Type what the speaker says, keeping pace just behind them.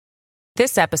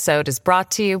This episode is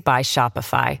brought to you by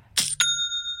Shopify.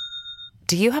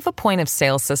 Do you have a point of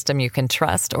sale system you can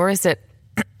trust, or is it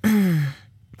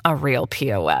a real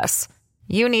POS?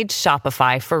 You need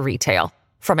Shopify for retail.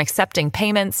 From accepting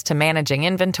payments to managing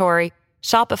inventory,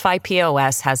 Shopify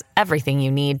POS has everything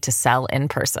you need to sell in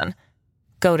person.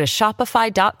 Go to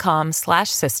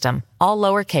shopify.com/system, all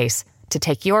lowercase, to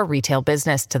take your retail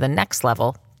business to the next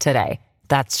level today.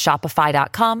 That's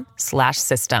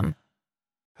shopify.com/system.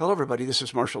 Hello, everybody. This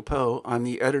is Marshall Poe. I'm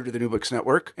the editor of the New Books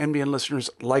Network. NBN listeners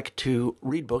like to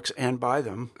read books and buy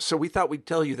them. So we thought we'd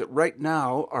tell you that right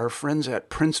now, our friends at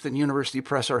Princeton University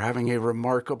Press are having a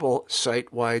remarkable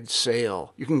site-wide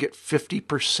sale. You can get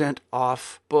 50%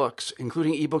 off books,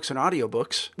 including ebooks and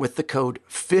audiobooks, with the code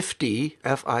 50,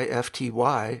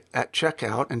 F-I-F-T-Y, at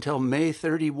checkout until May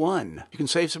 31. You can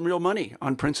save some real money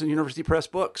on Princeton University Press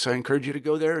books. I encourage you to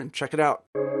go there and check it out.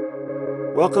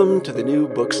 Welcome to the New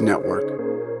Books Network.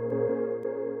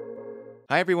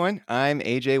 Hi, everyone. I'm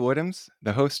AJ Woodhams,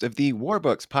 the host of the War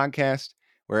Books podcast,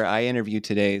 where I interview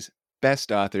today's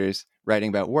best authors writing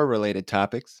about war-related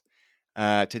topics.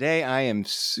 Today, I am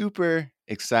super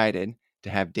excited to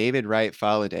have David Wright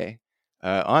Faladé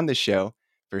on the show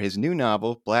for his new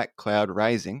novel, Black Cloud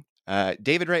Rising.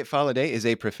 David Wright Faladé is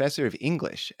a professor of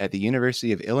English at the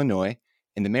University of Illinois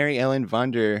and the Mary Ellen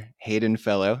von der Hayden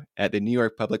Fellow at the New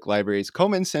York Public Library's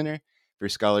Coleman Center for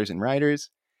Scholars and Writers.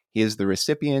 He is the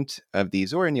recipient of the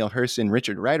Zora Neale Hurston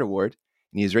Richard Wright Award,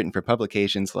 and he has written for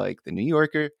publications like The New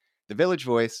Yorker, The Village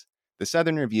Voice, The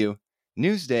Southern Review,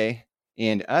 Newsday,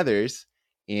 and others.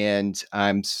 And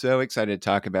I'm so excited to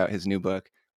talk about his new book,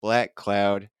 Black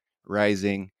Cloud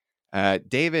Rising.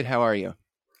 David, how are you?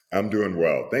 I'm doing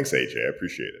well. Thanks, AJ. I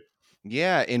appreciate it.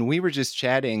 Yeah, and we were just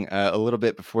chatting a little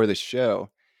bit before the show.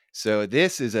 So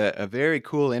this is a very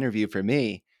cool interview for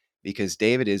me because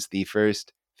David is the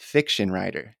first fiction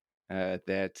writer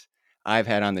that I've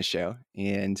had on the show,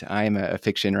 and I'm a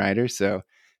fiction writer, so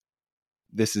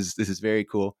this is very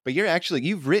cool. But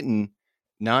you've written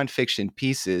nonfiction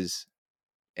pieces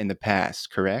in the past,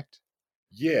 correct?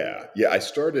 Yeah. I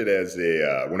started as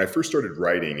when I first started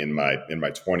writing in my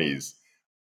 20s,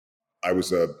 I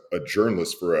was a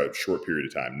journalist for a short period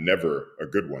of time. Never a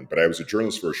good one, but I was a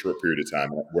journalist for a short period of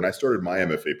time. When I started my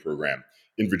MFA program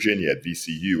in Virginia at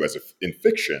VCU in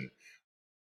fiction,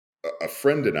 a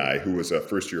friend and I, who was a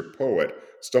first-year poet,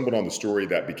 stumbled on the story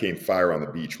that became Fire on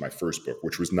the Beach, my first book,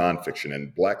 which was nonfiction.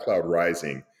 And Black Cloud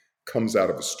Rising comes out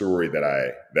of a story that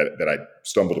I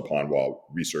stumbled upon while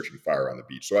researching Fire on the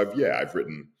Beach. So I've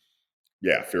written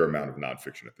a fair amount of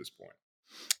nonfiction at this point.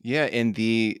 Yeah, and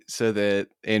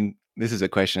this is a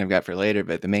question I've got for later,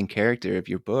 but the main character of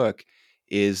your book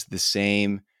is the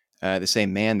same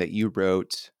man that you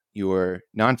wrote your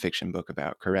nonfiction book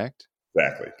about, correct?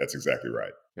 Exactly. That's exactly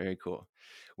right. Very cool.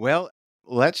 Well,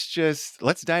 let's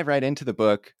dive right into the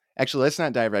book. Actually, let's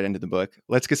not dive right into the book.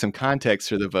 Let's get some context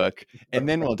for the book, and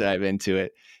then we'll dive into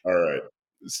it. All right.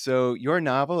 So your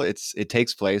novel, it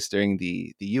takes place during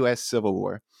the U.S. Civil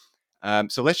War.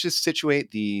 So let's just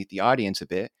situate the audience a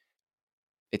bit.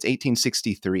 It's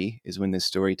 1863 is when this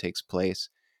story takes place.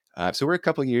 So we're a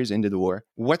couple years into the war.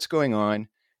 What's going on?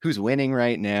 Who's winning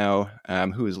right now?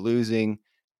 Who is losing?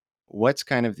 What's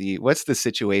the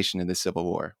situation in the Civil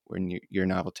War when your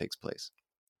novel takes place?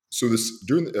 So the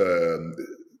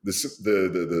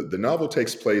novel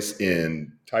takes place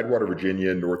in Tidewater,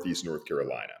 Virginia, Northeast North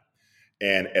Carolina,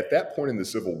 and at that point in the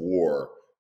Civil War,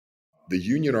 the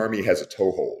Union Army has a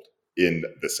toehold in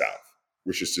the South,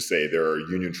 which is to say there are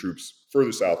Union troops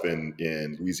further south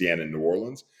in Louisiana and New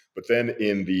Orleans, but then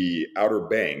in the Outer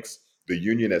Banks, the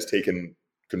Union has taken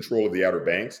control of the Outer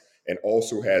Banks and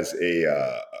also has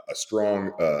a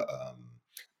strong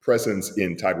presence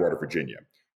in Tidewater, Virginia,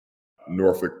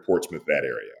 Norfolk, Portsmouth, that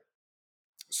area.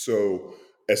 So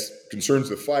as concerns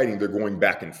the fighting, they're going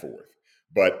back and forth.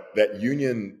 But that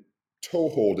Union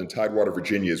toehold in Tidewater,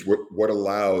 Virginia is what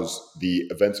allows the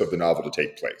events of the novel to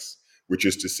take place, which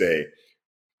is to say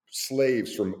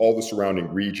slaves from all the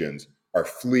surrounding regions are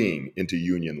fleeing into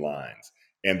Union lines.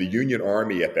 And the Union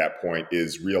Army at that point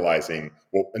is realizing,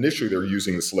 well, initially they're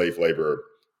using the slave labor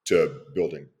to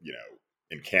building,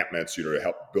 encampments, to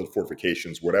help build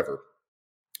fortifications, whatever.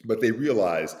 But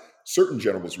certain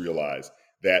generals realize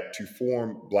that to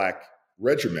form black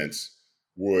regiments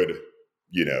would,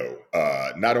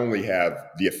 not only have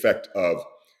the effect of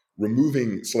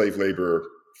removing slave labor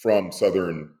from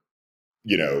Southern,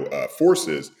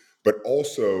 forces, but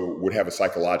also would have a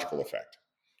psychological effect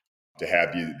to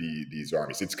have these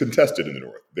armies. It's contested in the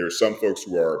North. There are some folks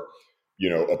who are,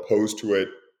 opposed to it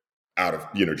out of,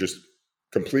 just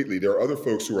completely. There are other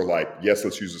folks who are like, yes,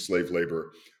 let's use the slave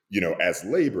labor, as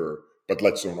labor, but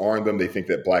let's don't arm them. They think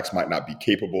that blacks might not be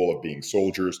capable of being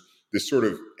soldiers. This sort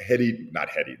of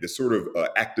this sort of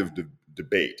active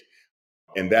debate.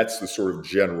 And that's the sort of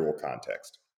general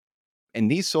context. And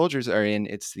these soldiers are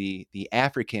it's the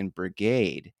African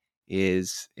Brigade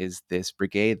is this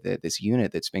brigade, this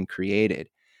unit that's been created.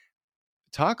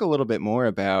 Talk a little bit more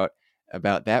about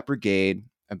that brigade,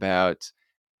 about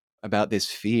this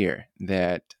fear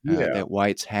that that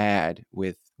whites had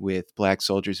with black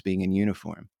soldiers being in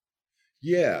uniform.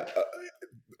 Yeah,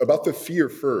 about the fear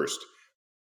first.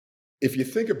 If you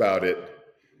think about it,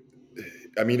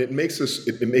 I mean, it makes a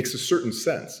certain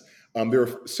sense. There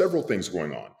are several things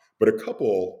going on, but a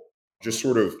couple just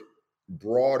sort of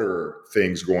broader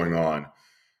things going on.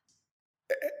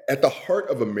 At the heart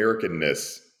of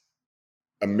Americanness,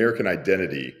 American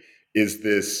identity is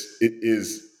this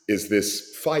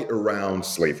fight around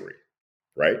slavery,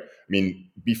 right? I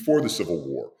mean, before the Civil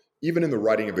War, even in the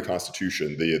writing of the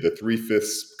Constitution, the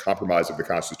 3/5 compromise of the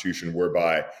Constitution,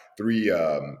 whereby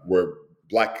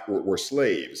where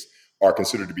slaves are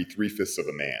considered to be 3/5 of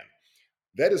a man,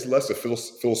 that is less a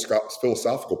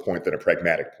philosophical point than a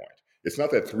pragmatic point. It's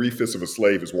not that 3/5 of a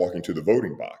slave is walking to the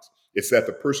voting box. It's that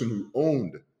the person who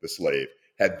owned the slave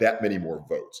had that many more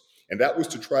votes. And that was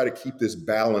to try to keep this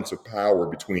balance of power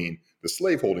between the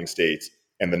slaveholding states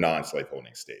and the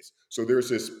non-slaveholding states. So there's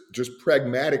this just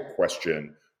pragmatic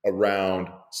question around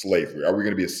slavery. Are we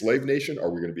going to be a slave nation? Or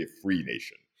are we going to be a free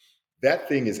nation? That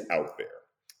thing is out there.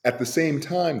 At the same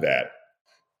time that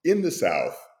in the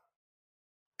South,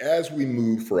 as we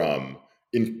move from,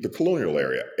 in the colonial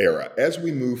era, as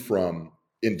we move from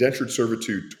indentured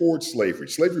servitude towards slavery,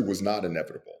 slavery was not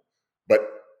inevitable. But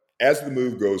as the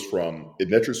move goes from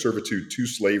indentured servitude to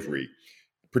slavery,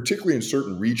 particularly in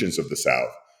certain regions of the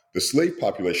South, the slave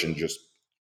population just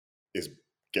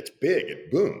gets big,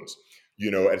 it booms. You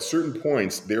know, at certain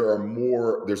points,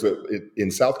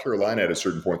 in South Carolina at a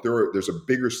certain point, there's a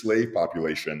bigger slave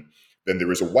population than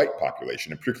there is a white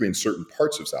population, and particularly in certain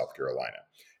parts of South Carolina.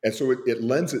 And so it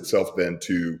lends itself then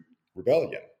to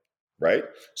rebellion, right?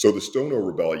 So the Stono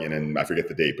Rebellion, and I forget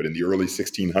the date, but in the early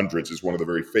 1600s is one of the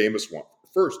very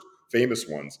first famous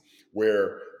ones,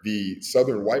 where the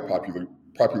Southern white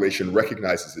population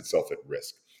recognizes itself at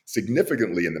risk.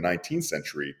 Significantly in the 19th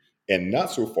century, and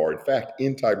not so far, in fact,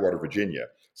 in Tidewater, Virginia,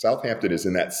 Southampton is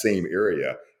in that same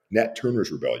area, Nat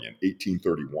Turner's Rebellion,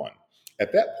 1831.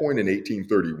 At that point in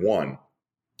 1831,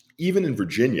 even in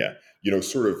Virginia,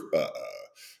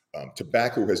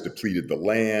 tobacco has depleted the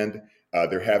land.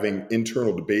 They're having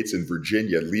internal debates in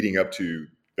Virginia leading up to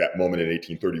that moment in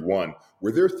 1831,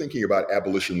 where they're thinking about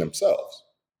abolition themselves,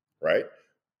 right?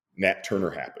 Nat Turner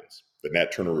happens, the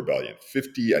Nat Turner Rebellion.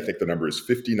 I think the number is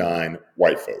 59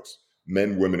 white folks,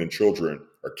 men, women, and children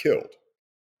are killed.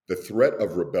 The threat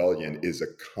of rebellion is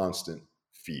a constant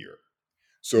fear.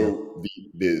 So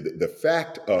the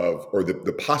fact of, or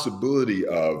the possibility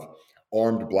of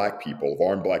armed black people, of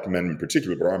armed black men in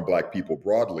particular, but armed black people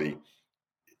broadly,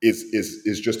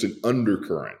 is just an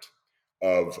undercurrent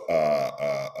of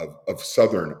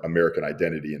Southern American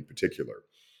identity in particular.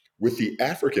 With the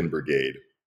African Brigade,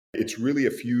 it's really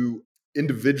a few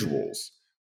individuals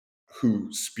who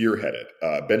spearheaded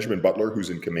Benjamin Butler, who's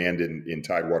in command in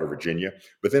Tidewater, Virginia,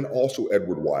 but then also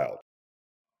Edward Wilde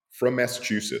from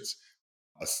Massachusetts,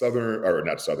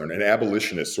 an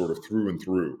abolitionist sort of through and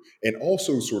through, and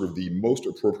also sort of the most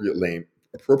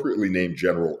appropriately named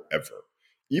general ever,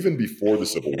 even before the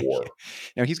Civil War.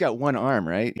 Now he's got one arm,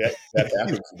 right?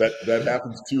 That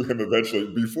happens to him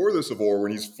eventually. Before the Civil War,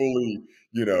 when he's fully,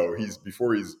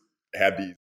 before he's had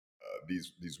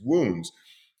these wounds,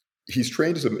 he's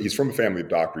from a family of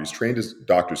doctors. He's trained as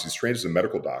a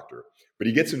medical doctor, but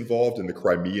he gets involved in the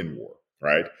Crimean War,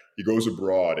 right? He goes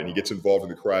abroad and he gets involved in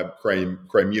the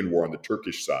Crimean War on the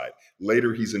Turkish side.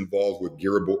 Later, he's involved with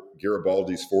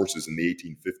Garibaldi's forces in the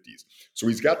 1850s. So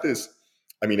he's got this,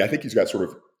 I think he's got sort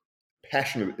of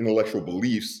passionate intellectual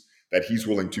beliefs that he's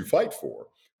willing to fight for.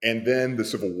 And then the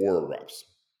Civil War erupts.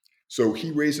 So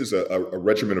he raises a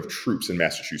regiment of troops in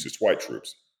Massachusetts, white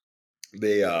troops.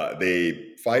 They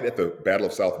fight at the Battle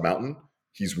of South Mountain.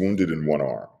 He's wounded in one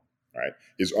arm, right?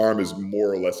 His arm is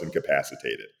more or less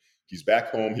incapacitated. He's back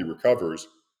home. He recovers,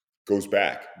 goes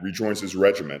back, rejoins his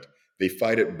regiment. They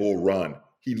fight at Bull Run.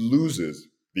 He loses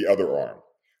the other arm.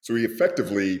 So he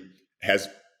effectively has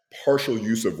partial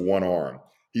use of one arm.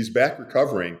 He's back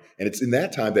recovering. And it's in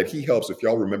that time that he helps, if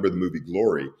y'all remember the movie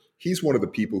Glory, he's one of the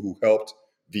people who helped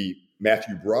the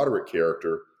Matthew Broderick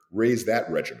character raise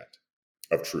that regiment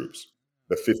of troops,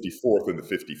 the 54th and the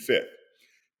 55th.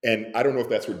 And I don't know if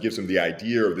that's what gives him the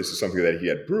idea or this is something that he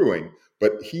had brewing,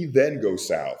 but he then goes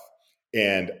south.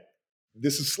 And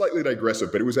this is slightly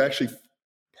digressive, but it was actually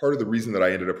part of the reason that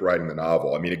I ended up writing the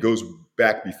novel. I mean, it goes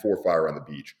back before Fire on the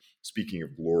Beach. Speaking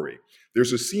of Glory,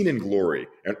 there's a scene in Glory,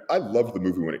 and I loved the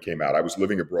movie when it came out. I was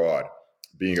living abroad,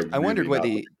 being a I wondered really what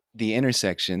not the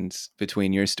intersections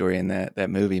between your story and that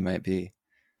movie might be.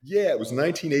 Yeah, it was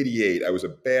 1988. I was a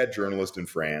bad journalist in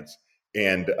France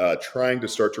and trying to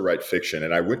start to write fiction.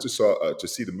 And I went to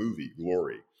see the movie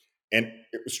Glory, and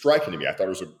it was striking to me. I thought it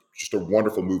was just a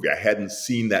wonderful movie. I hadn't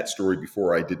seen that story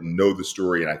before. I didn't know the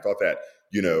story, and I thought that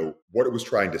what it was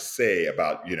trying to say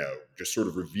about just sort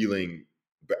of revealing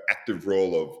the active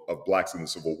role of blacks in the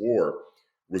Civil War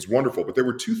was wonderful. But there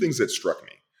were two things that struck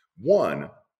me. One,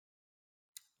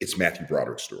 it's Matthew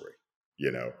Broderick's story,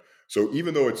 you know. So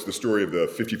even though it's the story of the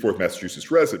 54th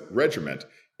Massachusetts Regiment,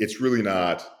 it's really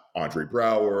not Andre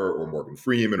Brower or Morgan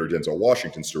Freeman or Denzel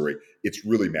Washington's story. It's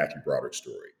really Matthew Broderick's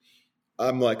story.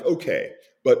 I'm like, okay.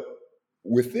 But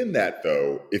within that,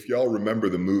 though, if y'all remember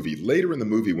the movie, later in the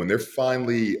movie, when they're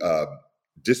finally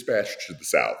dispatched to the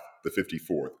South, the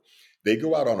 54th, they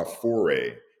go out on a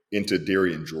foray into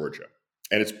Darien, Georgia.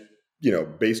 And it's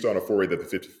based on a foray that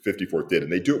the 54th did.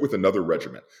 And they do it with another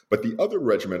regiment. But the other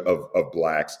regiment of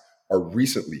blacks are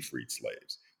recently freed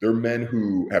slaves. They're men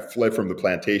who have fled from the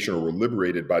plantation or were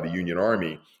liberated by the Union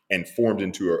Army and formed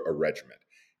into a regiment.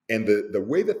 And the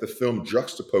way that the film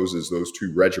juxtaposes those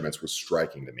two regiments was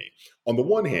striking to me. On the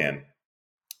one hand,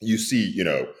 you see,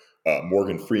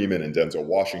 Morgan Freeman and Denzel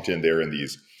Washington, they're in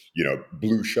these,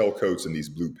 blue shell coats and these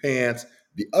blue pants.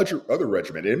 The other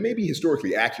regiment, and it may be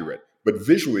historically accurate, but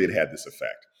visually it had this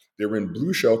effect. They were in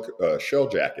blue shell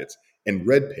jackets and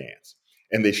red pants.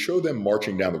 And they show them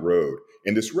marching down the road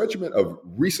in this regiment of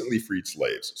recently freed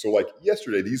slaves. So like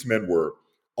yesterday, these men were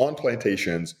on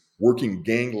plantations, working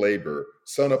gang labor,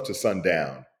 sun up to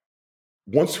sundown.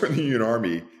 Once they're in the Union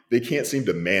Army, they can't seem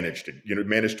to manage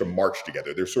to march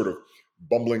together. They're sort of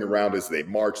bumbling around as they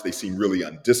march. They seem really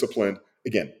undisciplined.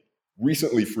 Again,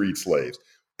 recently freed slaves.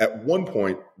 At one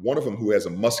point, one of them who has a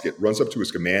musket runs up to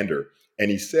his commander and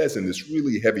he says in this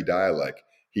really heavy dialect,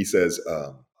 he says,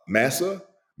 Massa,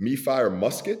 me fire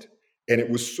musket. And it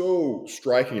was so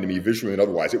striking to me visually and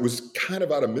otherwise. It was kind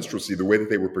of out of minstrelsy, the way that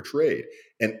they were portrayed.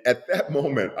 And at that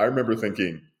moment, I remember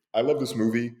thinking, I love this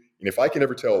movie. And if I can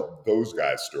ever tell those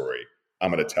guys' story,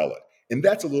 I'm going to tell it. And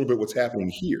that's a little bit what's happening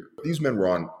here. These men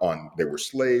were they were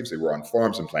slaves, they were on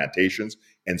farms and plantations,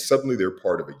 and suddenly they're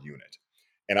part of a unit.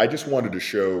 And I just wanted to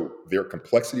show their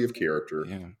complexity of character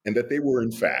and that they were,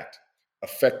 in fact,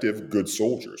 effective, good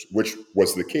soldiers, which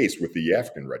was the case with the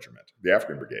African regiment, the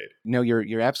African brigade. No,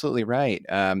 you're absolutely right.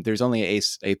 There's only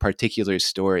a particular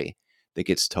story that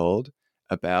gets told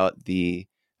about the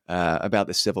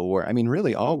Civil War. I mean,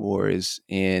 really, all wars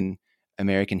in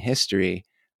American history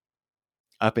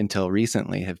up until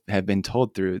recently have been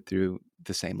told through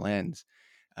the same lens.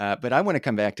 But I want to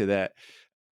come back to that.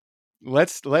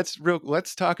 Let's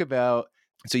talk about.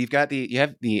 So you have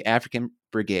the African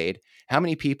Brigade. How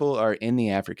many people are in the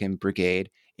African Brigade,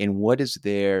 and what is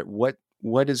their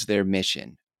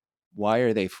mission? Why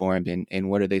are they formed, and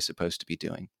what are they supposed to be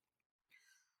doing?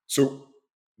 So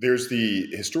there's the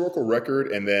historical record,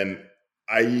 and then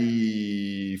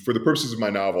for the purposes of my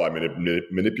novel, I'm going to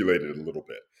manipulate it a little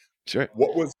bit. Sure.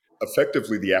 What was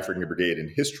effectively the African Brigade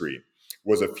in history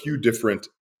was a few different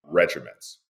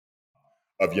regiments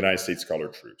of United States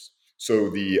colored troops. So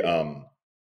the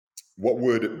what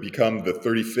would become the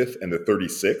 35th and the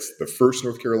 36th, the 1st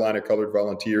North Carolina Colored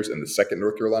Volunteers and the 2nd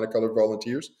North Carolina Colored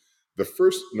Volunteers. The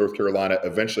 1st North Carolina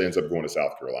eventually ends up going to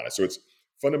South Carolina. So it's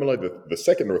fundamentally the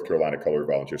 2nd North Carolina Colored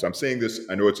Volunteers. I'm saying this,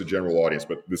 I know it's a general audience,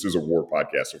 but this is a war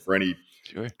podcast. So for any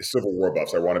Civil War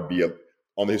buffs, I want to be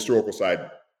on the historical side,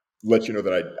 let you know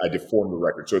that I deformed the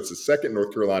record. So it's the 2nd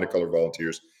North Carolina Colored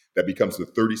Volunteers that becomes the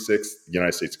 36th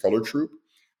United States Colored Troop.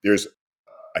 There's,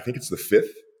 I think it's the 5th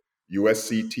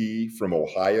USCT from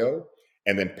Ohio,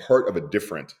 and then part of a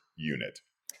different unit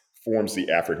forms the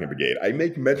African Brigade. I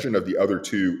make mention of the other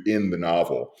two in the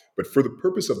novel, but for the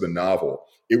purpose of the novel,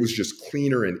 it was just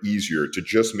cleaner and easier to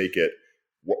just make it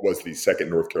what was the 2nd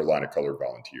North Carolina Colored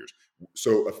Volunteers.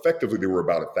 So effectively, there were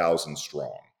about 1,000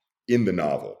 strong in the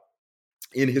novel.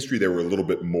 In history, there were a little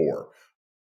bit more.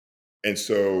 And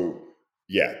so,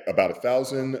 about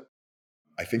 1,000.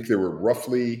 I think there were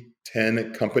roughly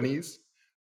 10 companies,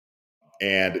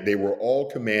 and they were all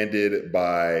commanded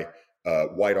by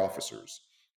white officers.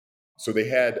 So they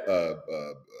had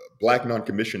black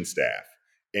non-commissioned staff,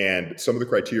 and some of the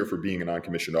criteria for being a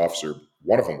non-commissioned officer,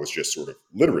 one of them was just sort of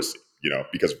literacy,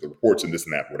 because of the reports and this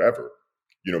and that, whatever.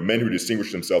 Men who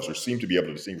distinguished themselves or seemed to be able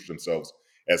to distinguish themselves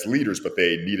as leaders, but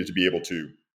they needed to be able to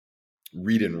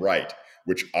read and write.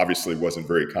 which obviously wasn't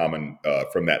very common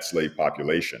from that slave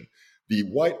population. The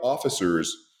white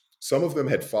officers, some of them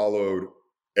had followed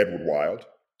Edward Wilde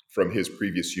from his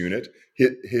previous unit.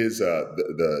 The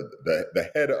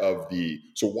head of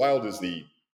so Wilde is the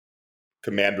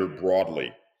commander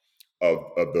broadly of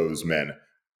those men.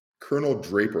 Colonel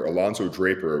Draper, Alonzo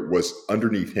Draper, was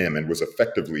underneath him and was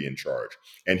effectively in charge.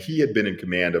 And he had been in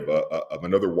command of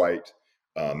another white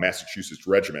Massachusetts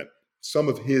regiment. Some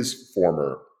of his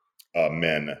former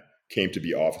men came to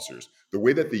be officers. The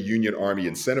way that the Union Army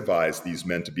incentivized these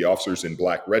men to be officers in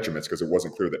black regiments, because it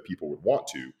wasn't clear that people would want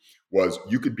to, was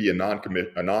you could be a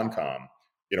non-com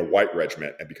in a white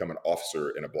regiment and become an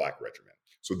officer in a black regiment.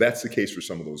 So that's the case for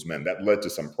some of those men. That led to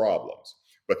some problems.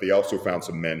 But they also found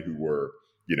some men who were,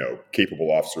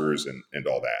 capable officers and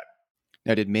all that.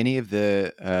 Now, did many of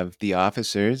the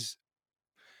officers,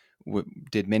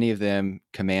 did many of them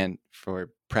command for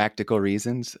practical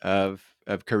reasons of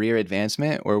career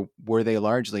advancement, or were they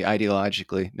largely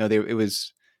ideologically? No, it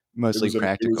was mostly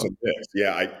practical. It was a mix.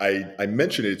 Yeah, I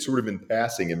mentioned it sort of in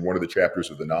passing in one of the chapters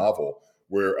of the novel,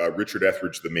 where Richard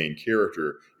Etheridge, the main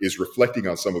character, is reflecting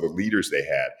on some of the leaders they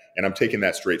had, and I'm taking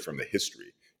that straight from the history.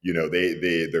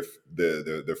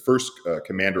 The first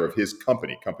commander of his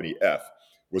company, Company F,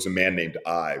 was a man named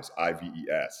Ives,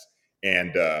 Ives,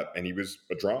 and he was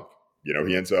a drunk.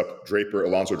 He ends up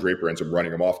Alonzo Draper ends up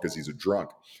running him off because he's a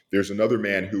drunk. There's another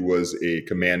man who was a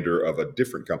commander of a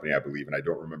different company, I believe, and I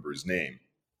don't remember his name.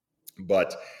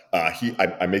 But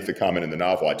I make the comment in the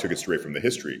novel. I took it straight from the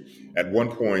history. At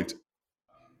one point,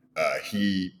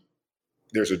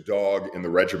 there's a dog in the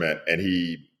regiment, and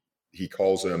he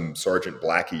calls him Sergeant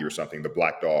Blackie or something, the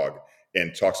black dog,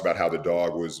 and talks about how the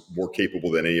dog was more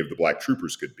capable than any of the black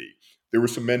troopers could be. There were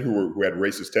some men who had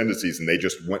racist tendencies, and they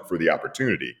just went for the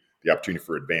opportunity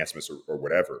for advancements or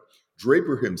whatever.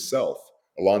 Draper himself,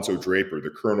 Alonzo Draper, the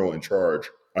colonel in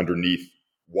charge underneath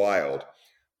Wilde,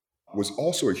 was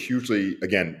also a hugely,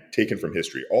 again, taken from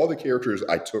history. All the characters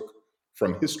I took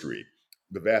from history,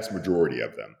 the vast majority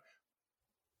of them.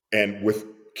 And with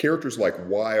characters like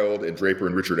Wilde and Draper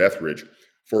and Richard Etheridge,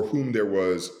 for whom there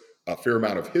was a fair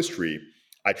amount of history,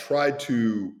 I tried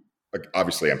to,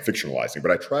 obviously I'm fictionalizing,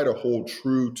 but I try to hold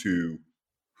true to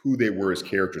who they were as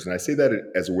characters. And I say that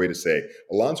as a way to say,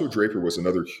 Alonzo Draper was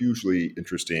another hugely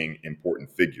interesting, important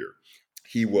figure.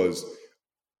 He was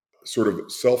sort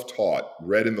of self-taught,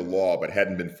 read in the law, but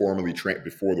hadn't been formally trained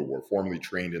before the war, formally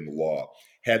trained in the law,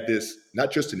 had this,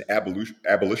 not just an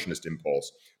abolitionist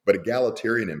impulse, but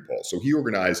egalitarian impulse. So he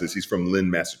organizes, he's from Lynn,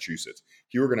 Massachusetts.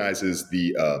 He organizes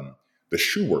the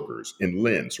shoe workers in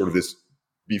Lynn, sort of this,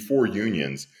 before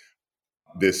unions,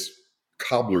 this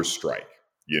cobbler's strike,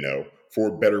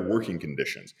 for better working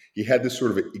conditions. He had this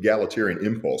sort of egalitarian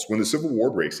impulse. When the Civil War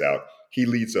breaks out, he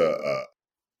leads a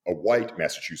white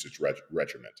Massachusetts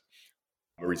regiment,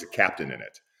 where he's a captain in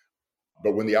it.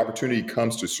 But when the opportunity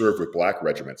comes to serve with black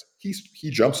regiments,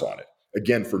 he jumps on it,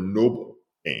 again, for noble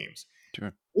aims.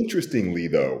 Sure. Interestingly,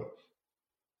 though,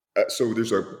 so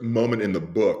there's a moment in the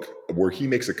book where he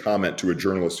makes a comment to a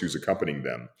journalist who's accompanying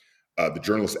them. The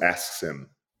journalist asks him,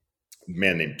 a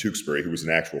man named Tewksbury, who was an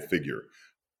actual figure,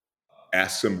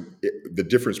 asks him the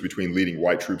difference between leading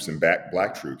white troops and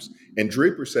black troops. And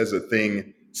Draper says a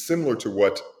thing similar to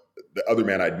what the other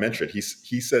man I'd mentioned. He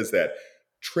says that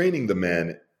training the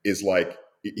men is like,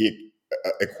 he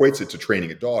equates it to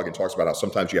training a dog and talks about how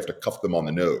sometimes you have to cuff them on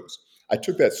the nose. I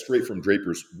took that straight from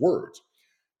Draper's words,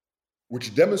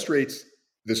 which demonstrates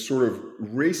this sort of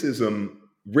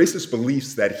racist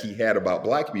beliefs that he had about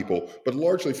black people, but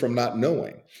largely from not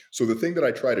knowing. So the thing that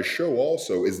I try to show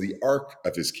also is the arc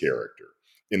of his character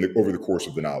over the course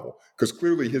of the novel, because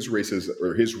clearly his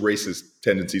racist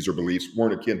tendencies or beliefs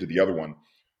weren't akin to the other one.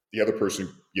 The other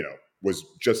person, was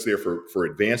just there for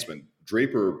advancement.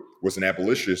 Draper was an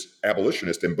abolitionist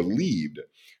and believed,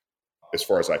 as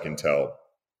far as I can tell,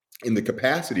 in the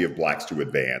capacity of blacks to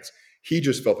advance. He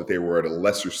just felt that they were at a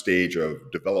lesser stage of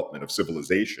development of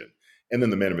civilization. And then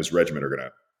the men of his regiment are going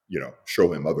to,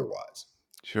 show him otherwise.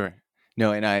 Sure.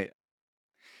 No, and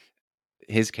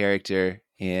his character,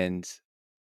 and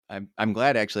I'm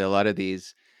glad actually a lot of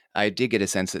these, I did get a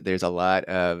sense that there's a lot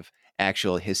of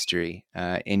actual history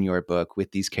in your book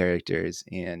with these characters,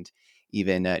 and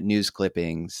even news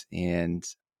clippings. And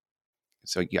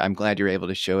so I'm glad you're able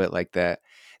to show it like that.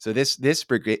 So this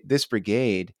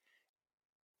brigade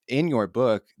in your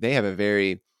book, they have a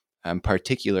very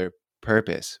particular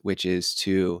purpose, which is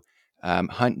to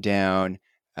hunt down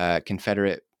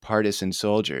Confederate partisan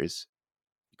soldiers.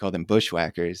 You call them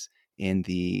bushwhackers in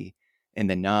the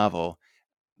novel.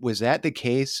 Was that the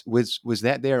case? Was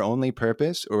that their only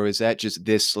purpose, or was that just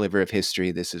this sliver of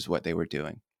history? This is what they were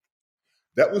doing?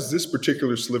 That was this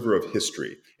particular sliver of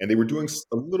history. And they were doing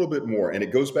a little bit more. And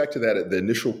it goes back to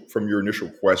that, from your initial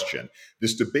question.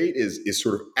 This debate is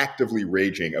sort of actively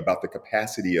raging about the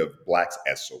capacity of blacks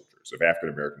as soldiers, of African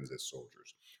Americans as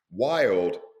soldiers.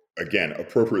 Wilde, again,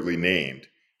 appropriately named,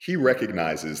 he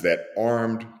recognizes that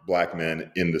armed black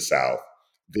men in the South,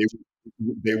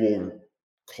 they will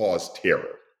cause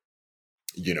terror.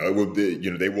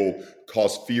 They will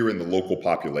cause fear in the local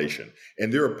population.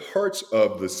 And there are parts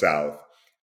of the South,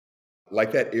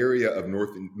 like that area of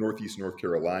northeast North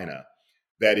Carolina,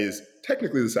 that is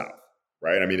technically the South,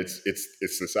 right? I mean, it's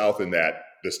the South in that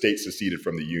the state seceded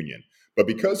from the Union, but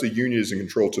because the Union is in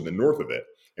control to the north of it,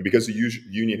 and because the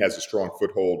Union has a strong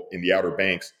foothold in the Outer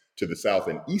Banks to the south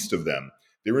and east of them,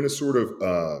 they're in a sort of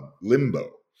limbo.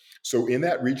 So in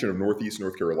that region of northeast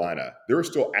North Carolina, there are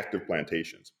still active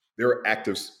plantations. There are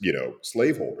active,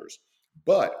 slaveholders,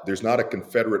 but there's not a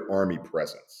Confederate army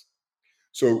presence.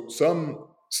 So some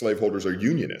slaveholders are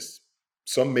unionists.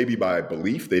 Some maybe by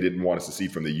belief they didn't want to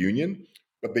secede from the Union,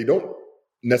 but they don't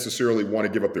necessarily want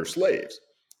to give up their slaves.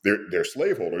 They're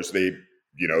slaveholders. They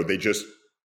just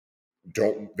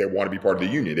don't. They want to be part of the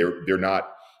Union. They're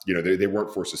not. They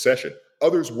weren't for secession.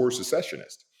 Others were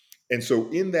secessionists, and so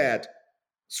in that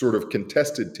sort of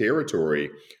contested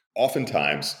territory,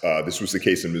 oftentimes this was the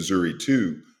case in Missouri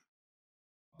too.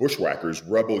 Bushwhackers,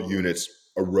 rebel units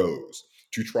arose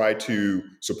to try to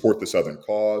support the Southern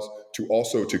cause,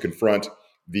 to confront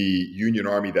the Union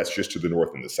Army that's just to the north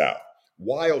and the south.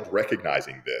 Wilde,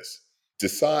 recognizing this,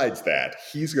 decides that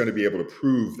he's going to be able to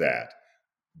prove that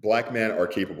black men are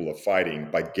capable of fighting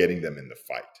by getting them in the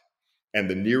fight. And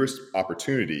the nearest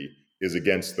opportunity is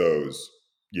against those,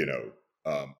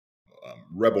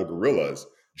 rebel guerrillas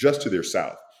just to their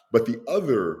south. But the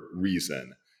other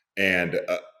reason, and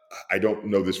I don't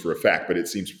know this for a fact, but it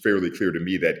seems fairly clear to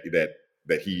me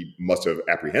that he must have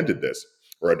apprehended this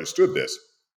or understood this.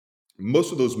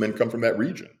 Most of those men come from that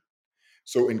region.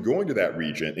 So in going to that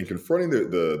region and confronting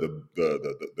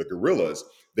the guerrillas,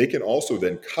 they can also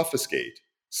then confiscate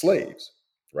slaves,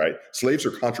 right? Slaves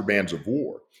are contrabands of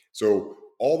war. So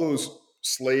all those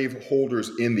slave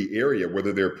holders in the area,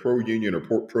 whether they're pro-union or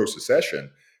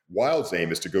pro-secession, Wilde's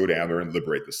aim is to go down there and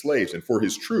liberate the slaves. And for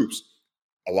his troops,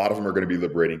 a lot of them are going to be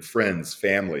liberating friends,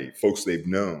 family, folks they've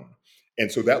known.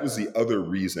 And so that was the other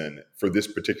reason for this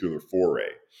particular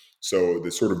foray. So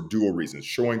the sort of dual reasons,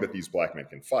 showing that these black men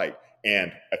can fight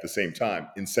and at the same time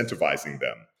incentivizing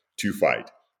them to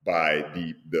fight by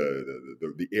the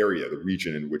area, the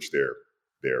region in which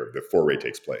the foray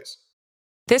takes place.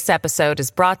 This episode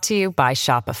is brought to you by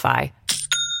Shopify.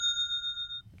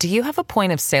 Do you have a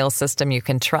point of sale system you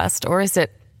can trust, or is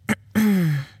it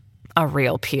a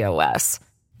real POS?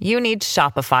 You need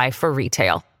Shopify for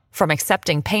retail. From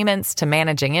accepting payments to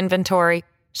managing inventory,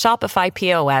 Shopify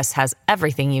POS has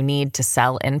everything you need to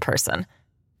sell in person.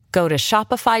 Go to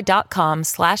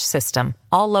shopify.com/system,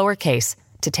 all lowercase,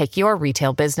 to take your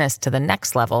retail business to the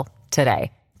next level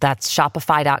today. That's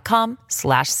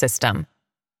shopify.com/system.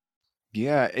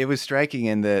 Yeah, it was striking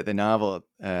in the novel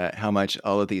how much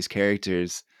all of these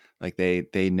characters, like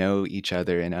they know each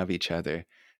other and of each other.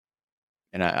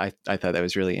 And I thought that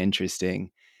was really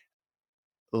interesting.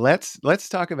 Let's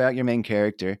talk about your main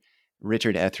character,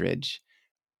 Richard Etheridge,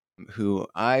 who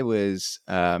I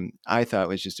thought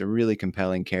was just a really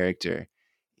compelling character,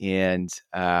 and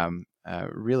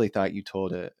really thought you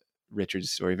told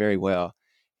Richard's story very well.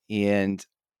 And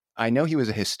I know he was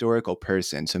a historical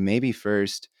person, so maybe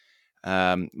first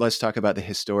let's talk about the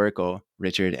historical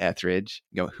Richard Etheridge.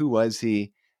 Who was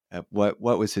he? What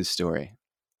was his story?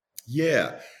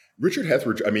 Yeah, Richard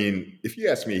Etheridge. I mean, if you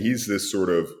ask me, he's this sort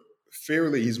of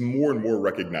he's more and more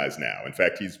recognized now. In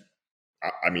fact,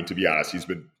 to be honest, he's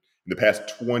been in the past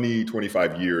 20,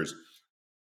 25 years,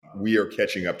 we are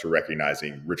catching up to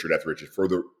recognizing Richard Etheridge for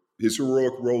his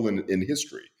heroic role in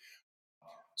history.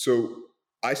 So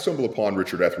I stumble upon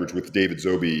Richard Etheridge with David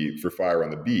Zobie for Fire on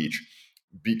the Beach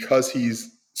because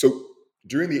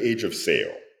during the age of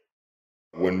sail,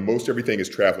 when most everything is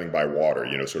traveling by water,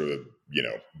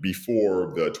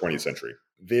 before the 20th century,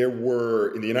 there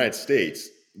were, in the United States,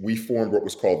 we formed what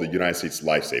was called the United States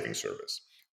Life-Saving Service.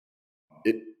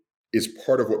 It is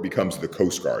part of what becomes the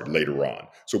Coast Guard later on.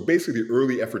 So basically, the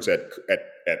early efforts at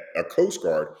a Coast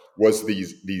Guard was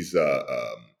these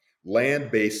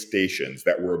land-based stations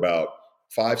that were about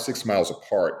 5-6 miles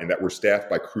apart and that were staffed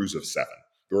by crews of 7.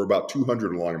 There were about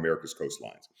 200 along America's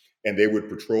coastlines. And they would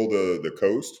patrol the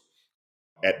coast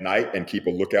at night and keep a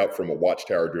lookout from a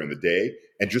watchtower during the day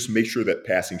and just make sure that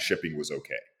passing shipping was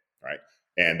okay, right?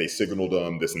 And they signaled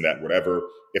them, this and that, whatever.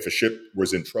 If a ship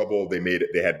was in trouble, they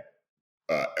had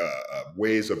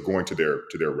ways of going to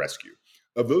their rescue.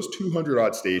 Of those 200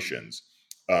 odd stations,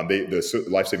 the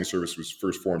life-saving service was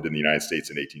first formed in the United States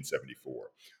in 1874.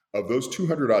 Of those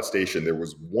 200 odd stations, there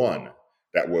was one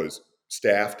that was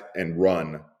staffed and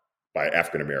run by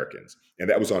African Americans, and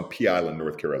that was on Pea Island,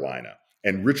 North Carolina.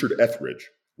 And Richard Etheridge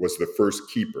was the first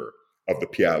keeper of the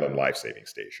Pea Island life-saving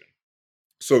station.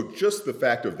 So just the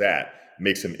fact of that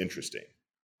makes him interesting.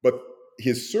 But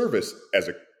his service as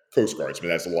a Coast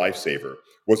Guardsman, as a lifesaver,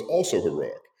 was also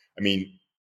heroic. I mean,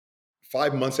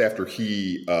 5 months after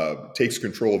he takes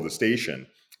control of the station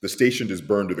is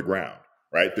burned to the ground,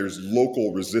 right? There's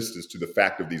local resistance to the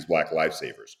fact of these Black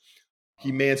lifesavers.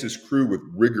 He mans his crew with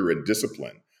rigor and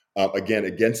discipline, again,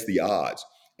 against the odds.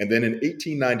 And then in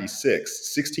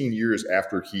 1896, 16 years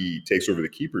after he takes over the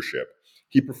keepership,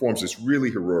 he performs this really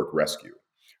heroic rescue.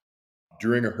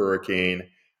 During a hurricane,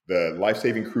 the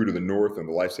life-saving crew to the north and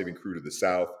the life-saving crew to the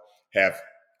south have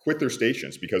quit their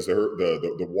stations because the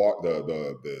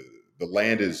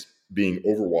land is being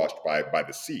overwashed by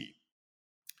the sea.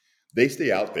 They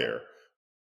stay out there.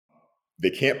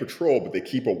 They can't patrol, but they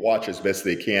keep a watch as best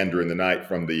they can during the night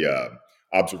from the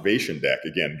observation deck,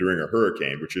 again, during a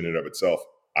hurricane, which in and of itself,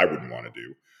 I wouldn't want to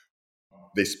do.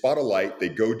 They spot a light. They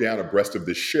go down abreast of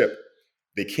this ship.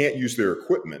 They can't use their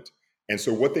equipment. And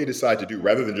so what they decide to do,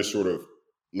 rather than just sort of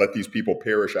let these people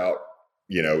perish out,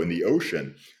 in the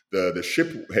ocean, the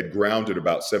ship had grounded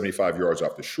about 75 yards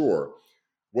off the shore.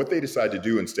 What they decide to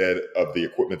do instead of the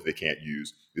equipment they can't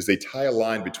use is they tie a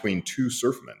line between two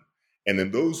surfmen. And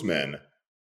then those men,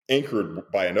 anchored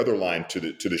by another line to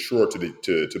the shore, to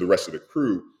the rest of the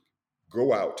crew,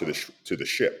 go out to the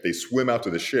ship. They swim out to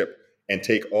the ship and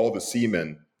take all the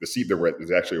seamen.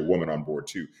 There's actually a woman on board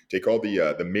too. Take all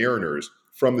the mariners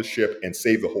from the ship and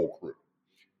save the whole crew.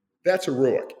 That's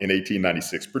heroic in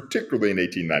 1896, particularly in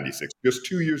 1896. Just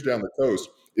 2 years down the coast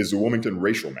is the Wilmington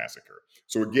Racial Massacre.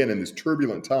 So again, in this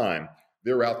turbulent time,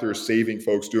 they're out there saving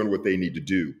folks, doing what they need to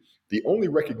do. The only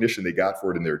recognition they got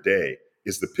for it in their day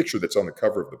is the picture that's on the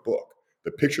cover of the book,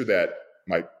 the picture that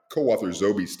my co-author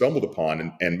Zobi stumbled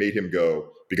upon and made him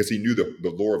go, because he knew the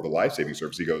lore of the life-saving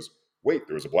service. He goes, wait,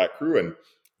 there was a Black crew, and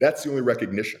that's the only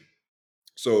recognition.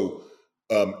 So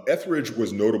Etheridge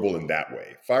was notable in that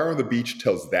way. Fire on the Beach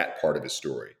tells that part of his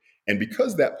story. And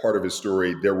because that part of his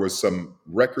story, there was some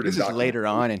record. This is later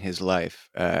on in his life.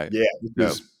 This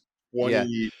is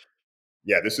 20.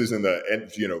 Yeah, this is in the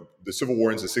end. The Civil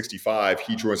War ends in 65.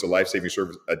 He joins the life-saving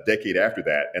service a decade after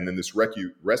that, and then this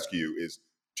rescue is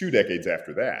 2 decades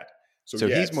after that. So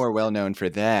he's more well known for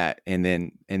that, and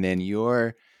then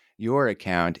your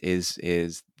account is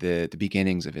the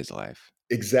beginnings of his life.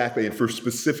 Exactly, and for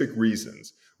specific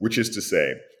reasons, which is to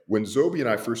say, when Zobi and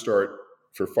I first start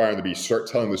for Fire on the Beach, start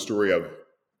telling the story of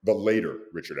the later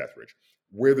Richard Etheridge,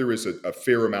 where there is a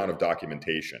fair amount of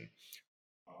documentation,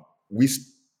 we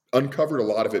uncovered a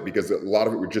lot of it because a lot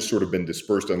of it would just sort of been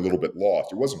dispersed and a little bit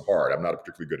lost. It wasn't hard. I'm not a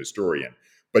particularly good historian,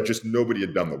 but just nobody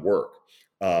had done the work.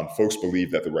 Folks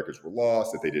believed that the records were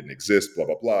lost, that they didn't exist, blah,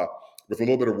 blah, blah. With a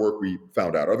little bit of work, we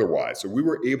found out otherwise. So we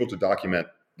were able to document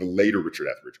the later Richard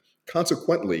Etheridge.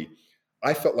 Consequently,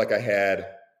 I felt like I had,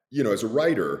 as a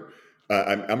writer,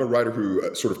 I'm a writer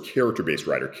who sort of character-based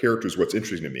writer. Character is what's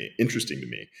interesting to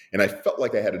me. And I felt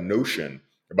like I had a notion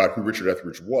about who Richard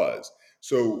Etheridge was.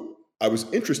 So I was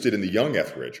interested in the young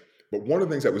Etheridge, but one of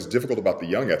the things that was difficult about the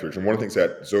young Etheridge, and one of the things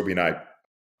that Zobi and I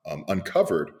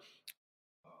uncovered,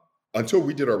 until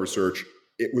we did our research,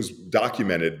 it was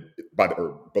documented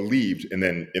or believed, and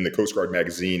then in the Coast Guard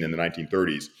magazine in the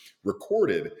 1930s,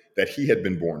 recorded that he had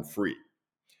been born free,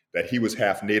 that he was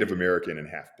half Native American and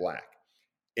half Black.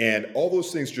 And all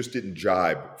those things just didn't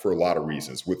jibe for a lot of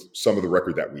reasons with some of the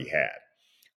record that we had.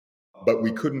 But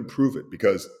we couldn't prove it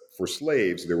because for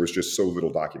slaves, there was just so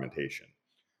little documentation.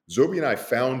 Zobi and I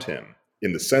found him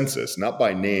in the census, not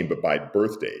by name, but by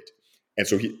birth date. And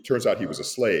so turns out he was a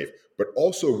slave, but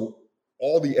also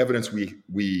all the evidence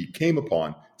we came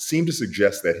upon seemed to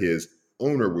suggest that his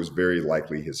owner was very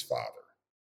likely his father.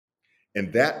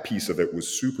 And that piece of it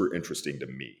was super interesting to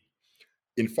me.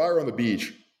 In Fire on the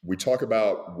Beach, we talk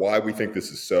about why we think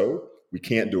this is so. We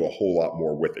can't do a whole lot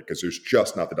more with it because there's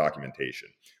just not the documentation.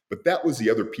 But that was the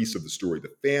other piece of the story,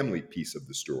 the family piece of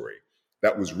the story,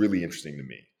 that was really interesting to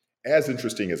me, as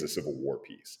interesting as a Civil War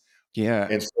piece. Yeah.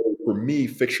 And so for me,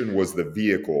 fiction was the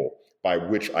vehicle by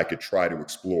which I could try to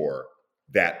explore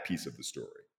that piece of the story.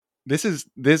 This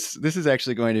is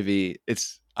actually going to be,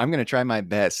 I'm going to try my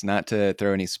best not to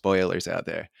throw any spoilers out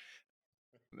there.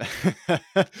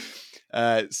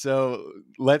 So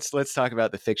let's talk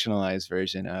about the fictionalized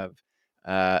version of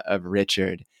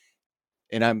Richard.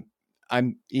 And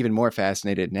I'm even more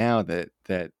fascinated now that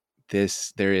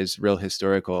there is real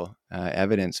historical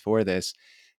evidence for this.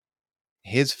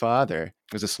 His father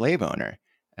was a slave owner,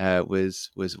 was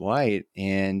white,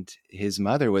 and his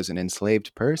mother was an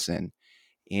enslaved person.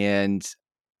 And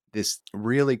this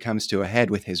really comes to a head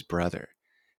with his brother,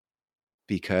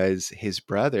 because his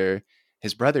brother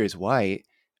is white,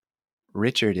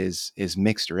 Richard is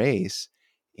mixed race,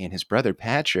 and his brother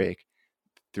Patrick,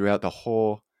 throughout the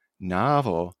whole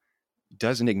novel,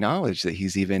 doesn't acknowledge that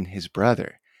he's even his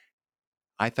brother.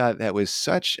 I thought that was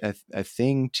such a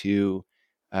thing to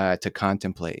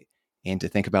contemplate and to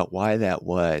think about why that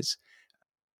was.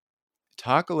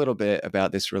 Talk a little bit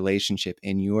about this relationship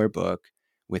in your book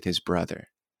with his brother.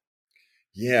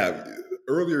 Yeah.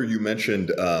 Earlier, you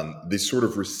mentioned these sort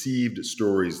of received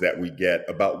stories that we get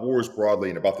about wars broadly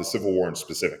and about the Civil War in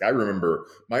specific. I remember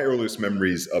my earliest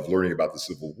memories of learning about the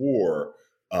Civil War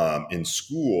in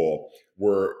school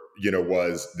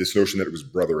was this notion that it was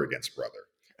brother against brother.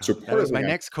 So that was my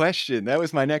next question. That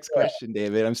was my next question,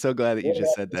 David. I'm so glad that you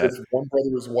just said that. If one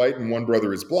brother is white and one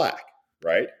brother is black,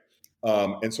 right?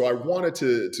 And so I wanted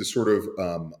to sort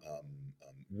of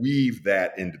weave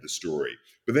that into the story.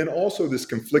 But then also this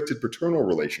conflicted paternal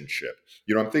relationship.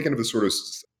 I'm thinking of the sort of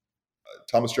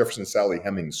Thomas Jefferson, Sally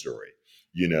Hemings story.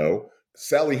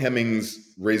 Sally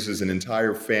Hemings raises an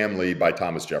entire family by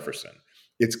Thomas Jefferson.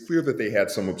 It's clear that they had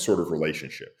some sort of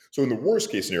relationship. So in the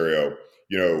worst case scenario,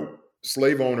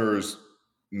 slave owners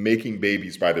making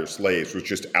babies by their slaves was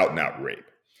just out and out rape.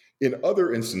 In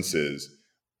other instances,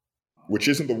 which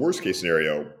isn't the worst case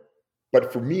scenario,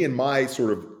 but for me and my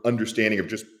sort of understanding of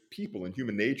just people and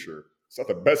human nature, it's not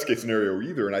the best case scenario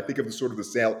either. And I think of the sort of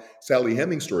the Sally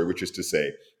Hemings story, which is to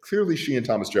say, clearly she and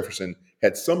Thomas Jefferson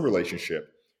had some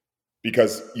relationship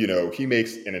because, he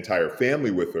makes an entire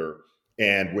family with her.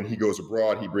 And when he goes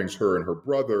abroad, he brings her and her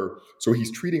brother. So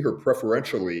he's treating her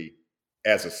preferentially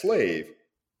as a slave,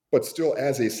 but still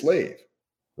as a slave,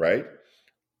 right?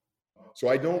 So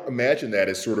I don't imagine that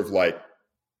as sort of like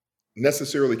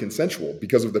necessarily consensual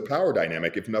because of the power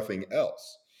dynamic, if nothing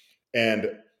else.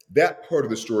 And that part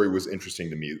of the story was interesting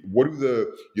to me. What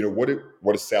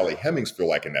does Sally Hemings feel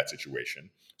like in that situation?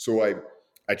 So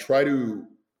I try to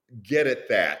get at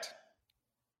that,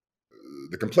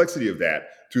 the complexity of that,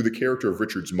 through the character of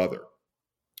Richard's mother,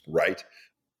 right?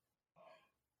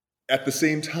 At the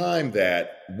same time,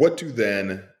 that what do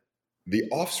then the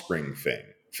offspring think?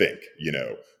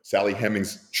 Sally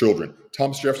Hemings' children.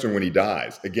 Thomas Jefferson, when he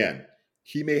dies, again,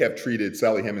 he may have treated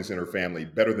Sally Hemings and her family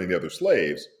better than the other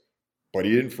slaves, but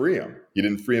he didn't free them. He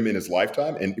didn't free them in his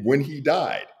lifetime. And when he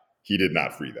died, he did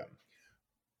not free them.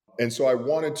 And so I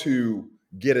wanted to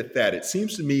get at that. It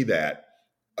seems to me that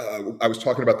I was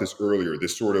talking about this earlier,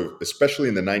 this sort of, especially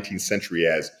in the 19th century,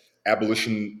 as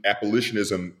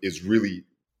abolitionism is really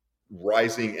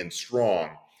rising and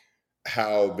strong,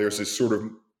 how there's this sort of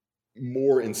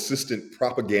more insistent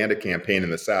propaganda campaign in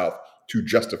the South to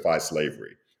justify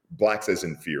slavery, blacks as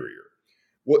inferior.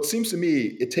 Well, it seems to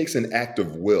me it takes an act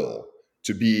of will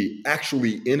to be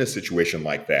actually in a situation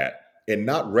like that and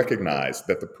not recognize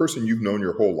that the person you've known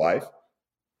your whole life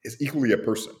is equally a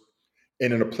person.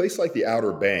 And in a place like the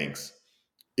Outer Banks,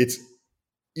 it's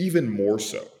even more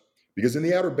so. Because in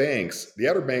the Outer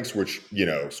Banks, which,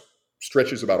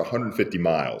 stretches about 150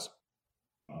 miles,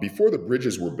 before the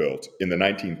bridges were built in the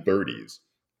 1930s,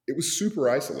 it was super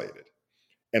isolated.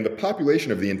 And the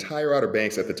population of the entire Outer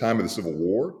Banks at the time of the Civil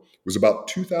War was about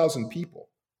 2,000 people,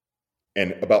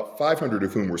 and about 500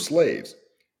 of whom were slaves.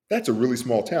 That's a really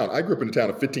small town. I grew up in a town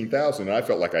of 15,000, and I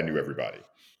felt like I knew everybody.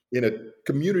 In a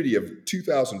community of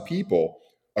 2,000 people,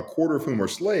 a quarter of whom are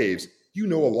slaves, you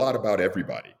know a lot about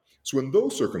everybody. So in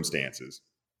those circumstances,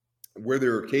 where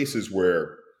there are cases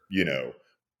where,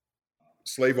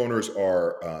 slave owners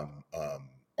are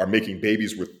making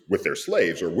babies with their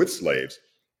slaves or with slaves,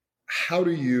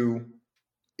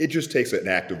 it just takes an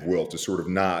act of will to sort of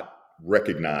not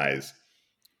recognize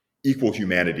equal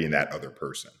humanity in that other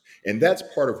person. And that's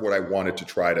part of what I wanted to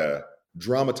try to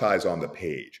dramatize on the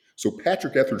page. So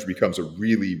Patrick Etheridge becomes a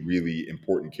really, really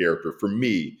important character for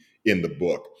me in the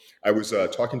book. I was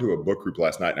talking to a book group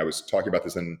last night, and I was talking about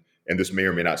this, and this may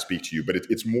or may not speak to you, but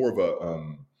it's more of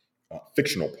a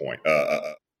fictional point,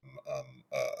 a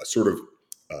sort of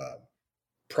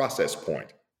process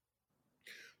point.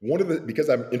 Because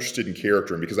I'm interested in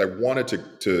character and because I wanted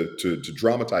to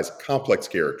dramatize complex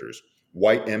characters,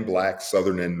 white and black,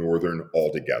 Southern and Northern,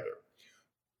 all together.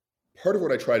 Part of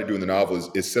what I try to do in the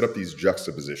novel is set up these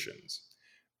juxtapositions.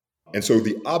 And so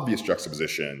the obvious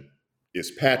juxtaposition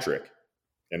is Patrick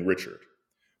and Richard.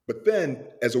 But then,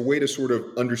 as a way to sort of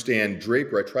understand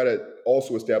Draper, I try to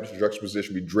also establish a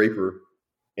juxtaposition between Draper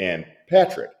and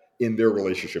Patrick in their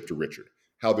relationship to Richard.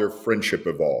 how their friendship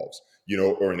evolves,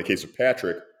 or in the case of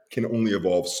Patrick, can only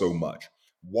evolve so much.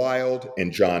 Wild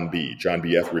and John B.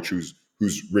 Etheridge,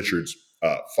 who's Richard's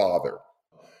father.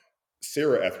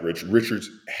 Sarah Etheridge, Richard's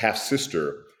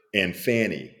half-sister, and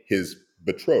Fanny, his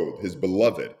betrothed, his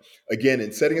beloved. Again,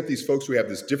 in setting up these folks who have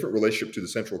this different relationship to the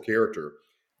central character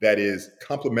that is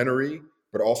complementary,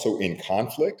 but also in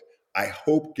conflict, I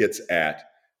hope gets at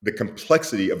the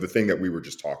complexity of the thing that we were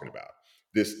just talking about.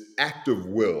 This act of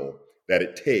will that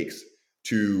it takes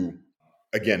to,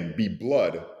 again, be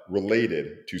blood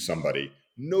related to somebody,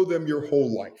 know them your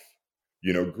whole life,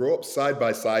 grow up side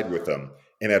by side with them,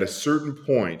 and at a certain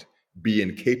point, be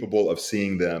incapable of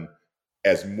seeing them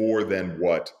as more than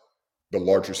what the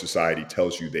larger society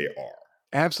tells you they are.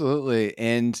 Absolutely.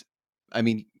 And I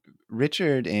mean,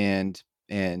 Richard and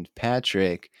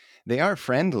Patrick, they are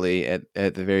friendly at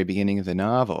the very beginning of the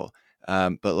novel.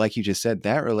 But like you just said,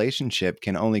 that relationship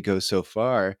can only go so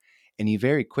far. And you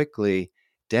very quickly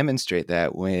demonstrate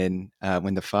that when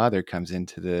the father comes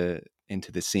into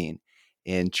the scene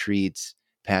and treats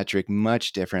Patrick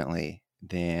much differently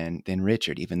than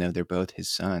Richard, even though they're both his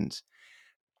sons.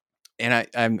 And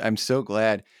I'm so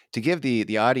glad to give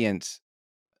the audience,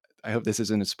 I hope this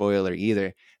isn't a spoiler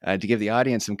either, to give the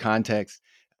audience some context.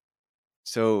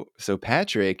 So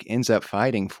Patrick ends up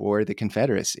fighting for the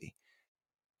Confederacy.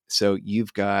 So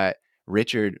you've got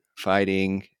Richard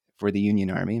fighting for the Union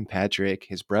Army and Patrick,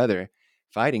 his brother,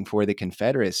 fighting for the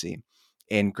Confederacy.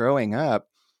 And growing up,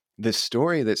 the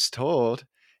story that's told,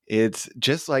 it's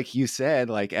just like you said,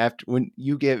 like after when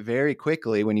you get very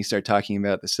quickly, when you start talking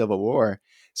about the Civil War,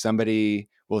 somebody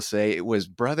will say it was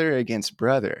brother against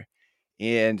brother.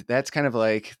 And that's kind of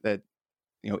like that,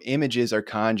 images are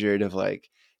conjured of like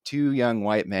two young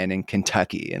white men in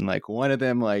Kentucky. And like one of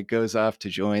them like goes off to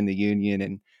join the Union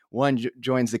and one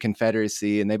joins the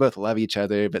Confederacy, and they both love each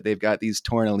other, but they've got these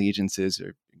torn allegiances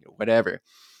or whatever.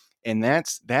 And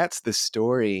that's the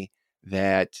story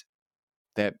that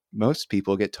most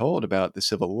people get told about the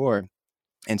Civil War.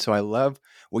 And so I love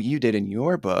what you did in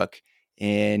your book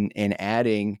in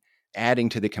adding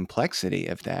to the complexity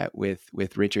of that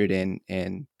with Richard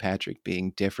and Patrick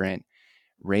being different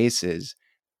races.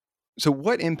 So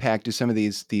what impact do some of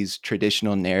these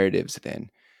traditional narratives then?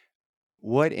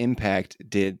 What impact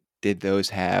did those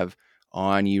have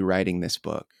on you writing this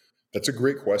book? That's a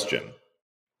great question.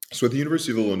 So at the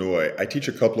University of Illinois, I teach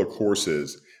a couple of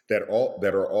courses that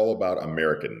are all about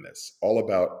Americanness, all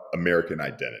about American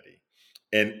identity.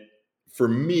 And for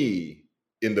me,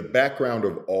 in the background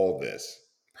of all this,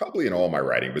 probably in all my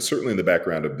writing, but certainly in the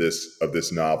background of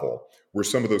this novel, were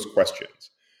some of those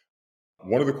questions.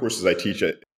 One of the courses I teach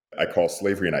I call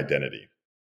Slavery and Identity.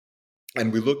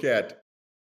 And we look at,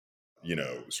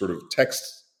 sort of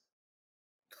texts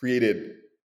created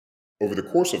over the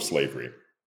course of slavery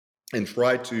and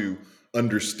try to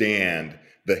understand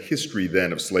the history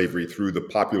then of slavery through the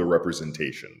popular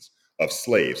representations of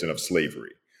slaves and of slavery.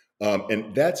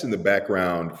 And that's in the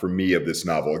background for me of this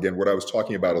novel. Again, what I was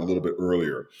talking about a little bit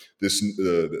earlier, this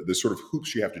the sort of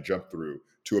hoops you have to jump through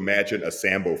to imagine a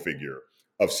Sambo figure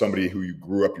of somebody who you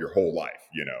grew up your whole life,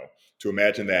 to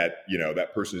imagine that,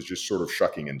 that person is just sort of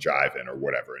shucking and jiving or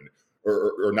whatever, and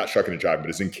or not shucking and jiving, but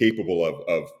is incapable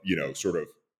of sort of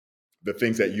the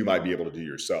things that you might be able to do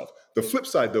yourself. The flip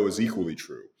side, though, is equally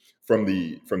true from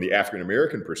the African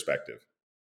American perspective.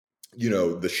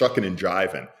 The shucking and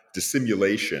jiving,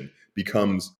 dissimulation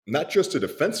becomes not just a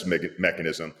defense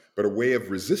mechanism, but a way of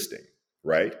resisting,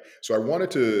 right? So I wanted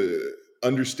to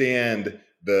understand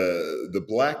the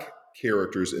Black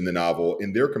characters in the novel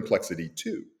in their complexity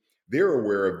too. They're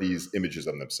aware of these images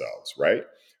of themselves, right?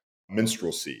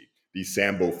 Minstrelsy, these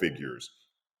Sambo figures,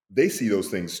 they see those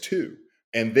things too.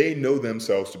 And they know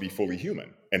themselves to be fully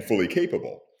human and fully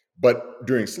capable. But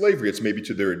during slavery, it's maybe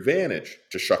to their advantage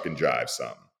to shuck and jive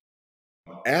some.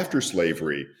 After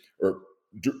slavery, or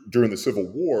during the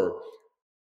Civil War,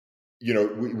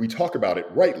 we talk about it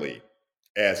rightly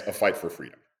as a fight for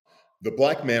freedom. The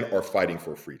Black men are fighting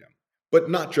for freedom, but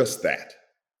not just that.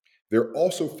 They're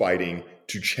also fighting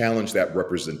to challenge that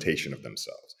representation of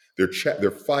themselves.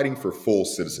 They're fighting for full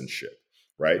citizenship,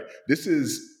 right?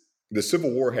 The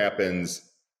Civil War happens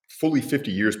fully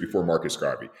 50 years before Marcus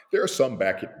Garvey. There are some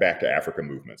back to Africa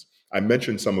movements. I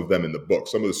mentioned some of them in the book.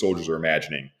 Some of the soldiers are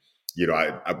imagining,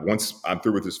 once I'm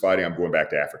through with this fighting, I'm going back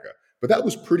to Africa. But that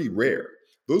was pretty rare.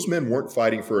 Those men weren't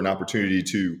fighting for an opportunity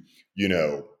to,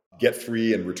 get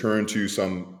free and return to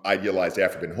some idealized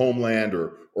African homeland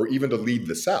or even to leave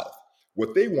the South.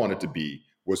 What they wanted to be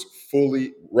was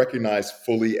fully recognized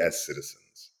fully as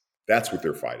citizens. That's what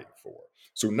they're fighting for.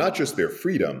 So not just their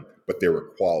freedom, but their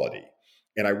equality.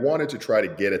 And I wanted to try to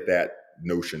get at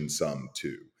notion some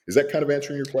too. Is that kind of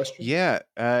answering your question? Yeah,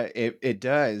 it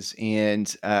does.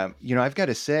 And, I've got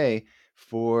to say,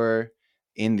 for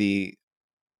in the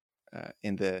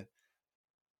in the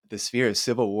sphere of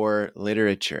Civil War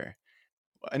literature,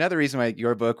 another reason why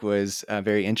your book was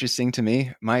very interesting to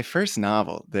me, my first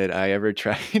novel that I ever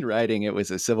tried writing, it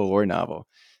was a Civil War novel.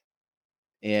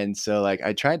 And so like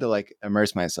I tried to like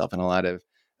immerse myself in a lot of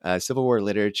Civil War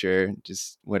literature,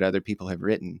 just what other people have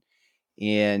written.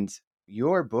 And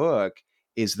your book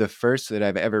is the first that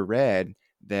I've ever read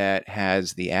that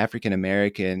has the African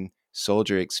American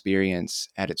soldier experience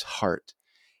at its heart.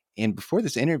 And before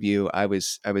this interview, I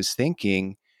was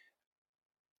thinking,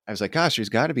 I was like, gosh, there's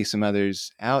got to be some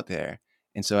others out there.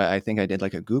 And so I think I did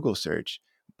like a Google search,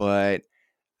 but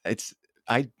it's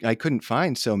I couldn't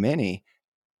find so many.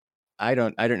 I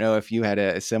don't know if you had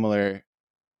a similar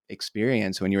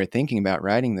experience when you were thinking about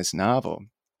writing this novel,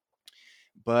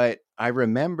 but I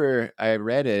remember I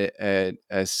read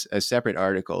a separate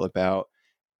article about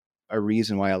a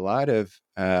reason why a lot of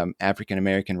African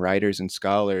American writers and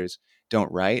scholars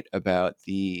don't write about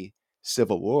the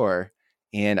Civil War.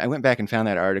 And I went back and found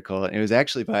that article, and it was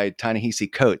actually by Ta-Nehisi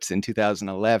Coates in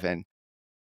 2011.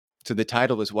 So the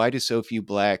title was "Why Do So Few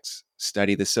Blacks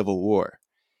Study the Civil War?"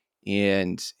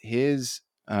 And his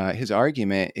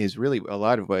argument is really a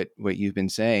lot of what you've been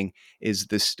saying is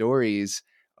the stories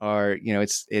are,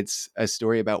 it's a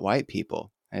story about white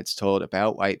people. It's told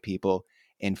about white people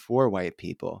and for white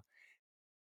people.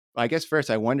 I guess first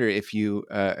I wonder if you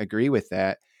agree with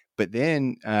that, but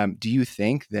then do you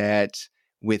think that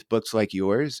with books like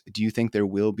yours, do you think there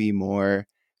will be more?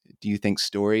 Do you think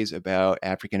stories about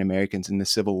African Americans in the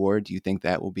Civil War, do you think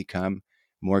that will become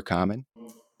more common?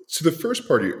 So the first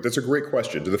part of that's a great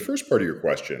question. To the first part of your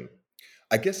question,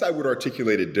 I guess I would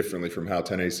articulate it differently from how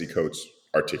Ta-Nehisi Coates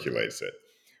articulates it,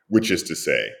 which is to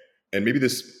say, and maybe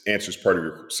this answers part of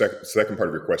your second part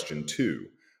of your question too.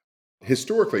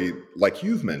 Historically, like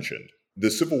you've mentioned,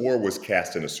 the Civil War was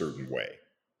cast in a certain way.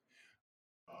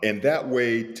 And that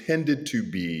way tended to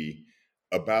be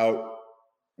about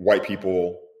white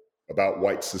people, about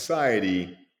white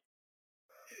society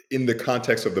in the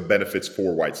context of the benefits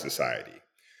for white society.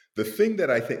 The thing that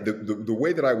I think, the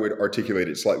way that I would articulate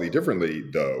it slightly differently,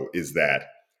 though, is that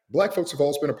Black folks have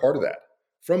always been a part of that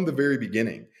from the very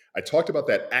beginning. I talked about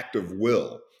that act of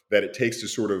will that it takes to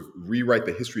sort of rewrite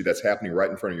the history that's happening right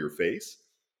in front of your face.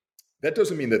 That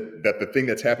doesn't mean that the thing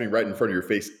that's happening right in front of your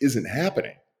face isn't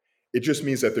happening. It just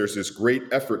means that there's this great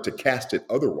effort to cast it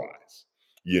otherwise.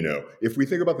 If we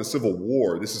think about the Civil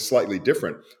War, this is slightly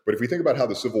different. But if we think about how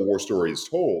the Civil War story is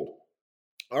told,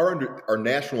 our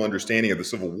national understanding of the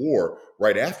Civil War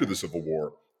right after the Civil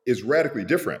War is radically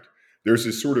different. There's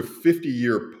this sort of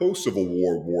 50-year post-Civil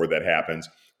War that happens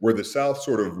where the South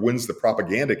sort of wins the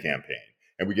propaganda campaign.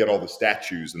 And we get all the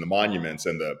statues and the monuments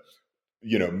and the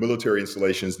military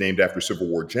installations named after Civil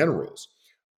War generals.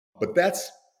 But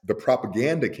that's the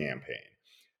propaganda campaign.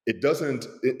 It doesn't,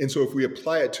 and so if we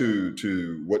apply it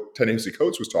to what Ta-Nehisi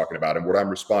Coates was talking about and what I'm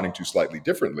responding to slightly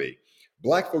differently,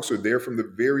 Black folks are there from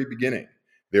the very beginning.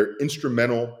 They're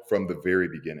instrumental from the very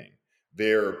beginning.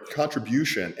 Their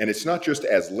contribution, and it's not just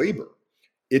as labor,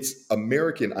 it's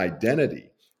American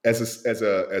identity. As a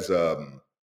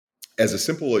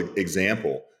simple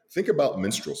example, think about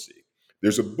minstrelsy.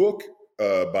 There's a book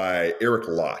by Eric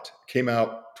Lott, came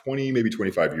out 20, maybe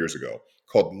 25 years ago,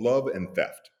 called Love and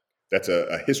Theft. That's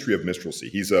a history of minstrelsy.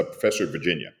 He's a professor at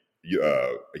Virginia. He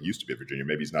used to be at Virginia.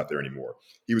 Maybe he's not there anymore.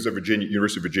 He was at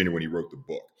University of Virginia when he wrote the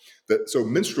book. So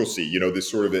minstrelsy, this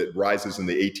sort of, it rises in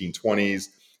the 1820s.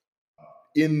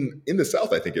 In the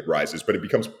South, I think it rises, but it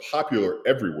becomes popular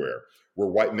everywhere, where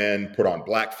white men put on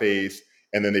blackface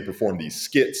and then they perform these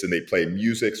skits and they play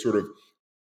music, sort of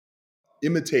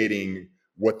imitating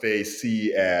what they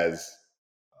see as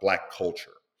Black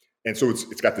culture. And so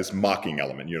it's got this mocking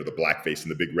element, the blackface and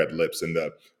the big red lips, and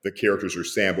the characters are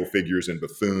Sambo figures and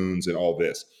buffoons and all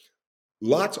this.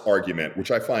 Lott's argument, which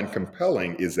I find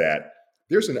compelling, is that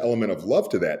there's an element of love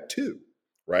to that too,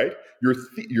 right?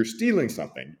 You're stealing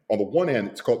something. On the one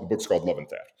hand, the book's called Love and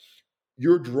Theft.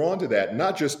 You're drawn to that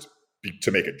not just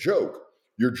to make a joke.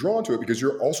 You're drawn to it because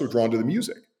you're also drawn to the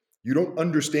music. You don't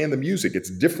understand the music. It's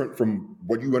different from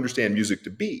what you understand music to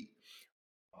be.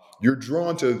 You're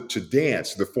drawn to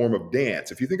dance, the form of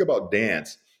dance. If you think about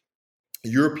dance,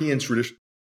 European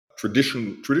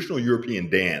traditional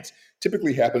European dance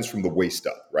typically happens from the waist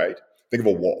up, right? Think of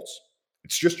a waltz.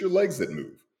 It's just your legs that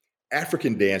move.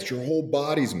 African dance, your whole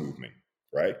body's moving,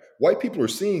 right? White people are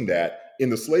seeing that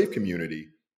in the slave community.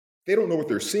 They don't know what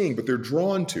they're seeing, but they're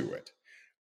drawn to it.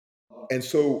 And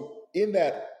so in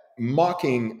that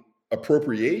mocking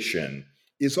appropriation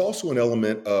is also an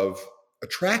element of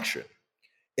attraction.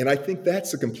 And I think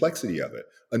that's the complexity of it.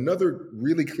 Another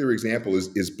really clear example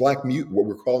is what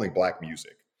we're calling black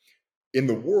music. In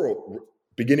the world,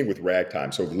 beginning with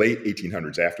ragtime, so late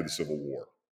 1800s after the Civil War,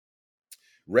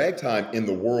 ragtime in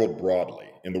the world broadly,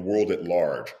 in the world at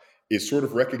large, is sort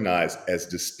of recognized as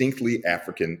distinctly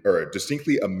African or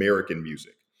distinctly American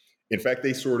music. In fact,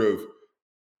 they sort of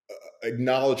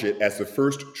acknowledge it as the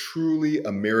first truly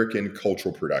American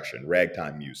cultural production,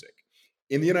 ragtime music.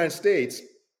 In the United States,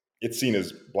 it's seen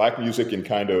as black music and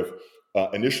kind of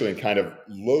initially in kind of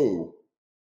low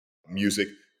music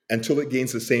until it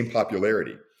gains the same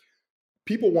popularity.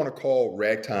 People want to call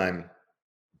ragtime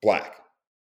black,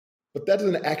 but that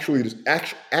doesn't actually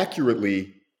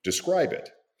accurately describe it.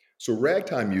 So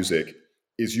ragtime music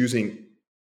is using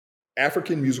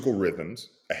African musical rhythms,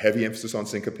 a heavy emphasis on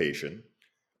syncopation,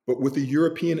 but with a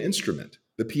European instrument,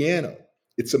 the piano.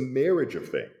 It's a marriage of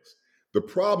things. The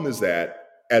problem is that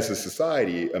as a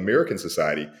society, American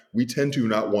society, we tend to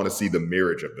not want to see the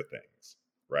marriage of the things,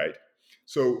 right?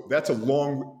 So that's a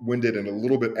long-winded and a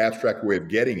little bit abstract way of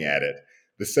getting at it.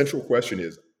 The central question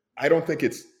is, I think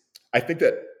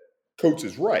that Coates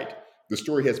is right. The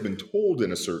story has been told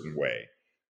in a certain way,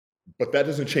 but that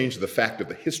doesn't change the fact of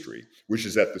the history, which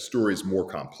is that the story is more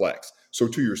complex. So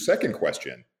to your second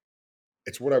question,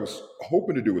 it's what I was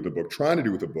hoping to do with the book, trying to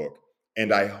do with the book.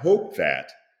 And I hope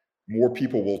that more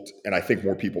people will, and I think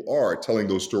more people are telling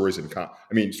those stories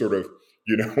sort of,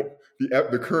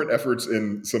 the current efforts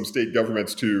in some state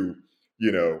governments to,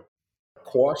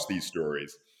 quash these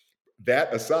stories.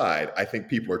 That aside, I think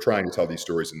people are trying to tell these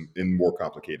stories in more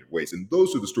complicated ways. And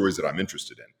those are the stories that I'm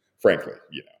interested in, frankly,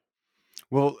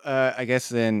 Well, I guess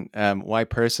then, why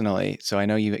personally? So I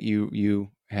know you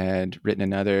had written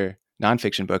another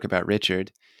nonfiction book about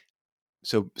Richard.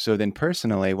 So then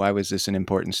personally, why was this an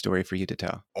important story for you to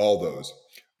tell? All those.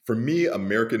 For me,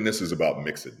 Americanness is about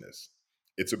mixedness.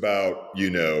 It's about,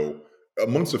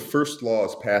 amongst the first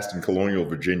laws passed in colonial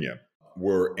Virginia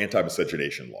were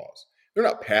anti-miscegenation laws. They're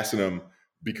not passing them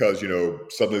because,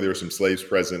 suddenly there are some slaves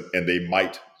present and they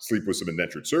might sleep with some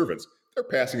indentured servants. They're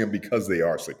passing them because they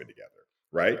are sleeping together,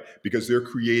 right? Because they're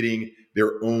creating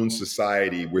their own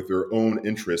society with their own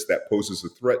interests that poses a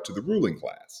threat to the ruling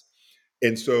class.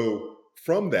 And so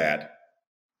from that,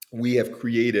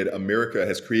 America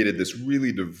has created this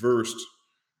really diverse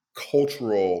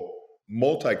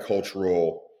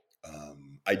multicultural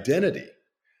identity.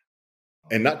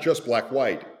 And not just black,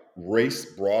 white, race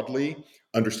broadly,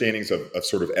 understandings of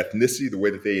sort of ethnicity, the way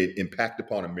that they impact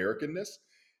upon Americanness.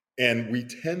 And we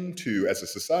tend to, as a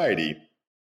society,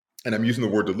 and I'm using the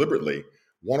word deliberately,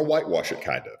 want to whitewash it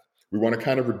kind of. We want to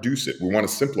kind of reduce it. We want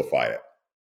to simplify it.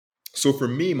 So for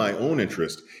me, my own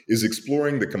interest is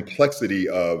exploring the complexity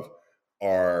of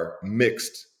our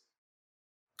mixed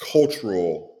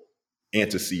cultural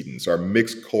antecedents, our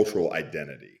mixed cultural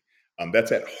identity.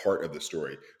 That's at heart of the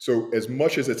story. So as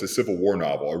much as it's a Civil War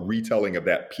novel, a retelling of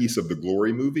that piece of the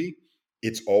Glory movie,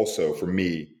 it's also, for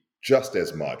me, just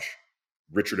as much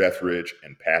Richard Etheridge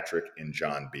and Patrick and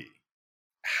John B.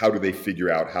 How do they figure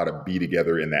out how to be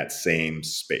together in that same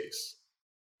space?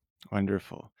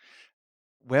 Wonderful.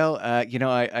 Well, I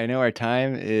know our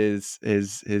time is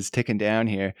ticking down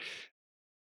here.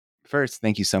 First,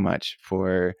 thank you so much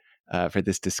for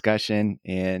this discussion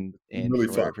and Really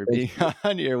fun. for being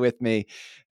on here with me.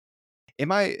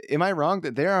 Am I wrong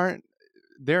that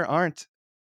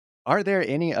are there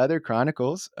any other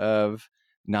chronicles of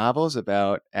novels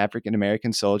about African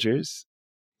American soldiers?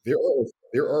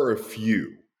 There are a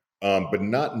few, but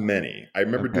not many. I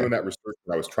remember doing that research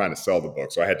when I was trying to sell the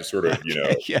book, so I had to sort of,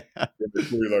 Yeah. the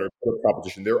query letter, put up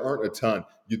competition. There aren't a ton.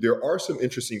 There are some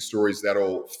interesting stories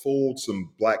that'll fold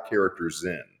some black characters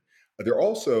in. There are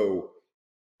also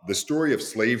the story of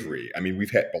slavery. I mean, we've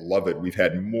had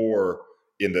more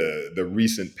in the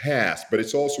recent past, but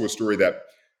it's also a story that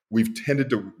we've tended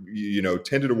to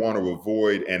want to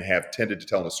avoid and have tended to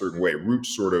tell in a certain way.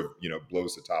 Roots sort of,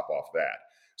 blows the top off that.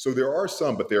 So there are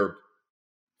some, but they're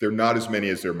not as many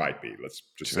as there might be. Let's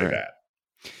just say that.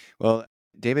 Well,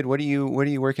 David, what are you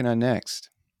working on next?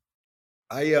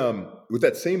 With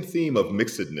that same theme of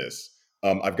mixedness,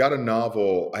 I've got a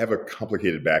novel. I have a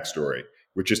complicated backstory,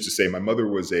 which is to say, my mother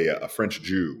was a French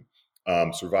Jew,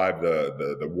 survived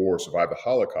the war, survived the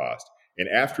Holocaust, and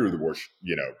after the war,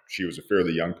 she was a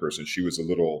fairly young person. She was a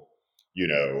little,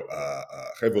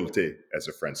 révoltée, as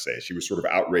the French say. She was sort of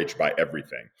outraged by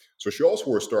everything. So she also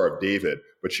wore a Star of David,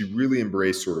 but she really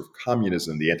embraced sort of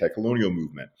communism, the anti-colonial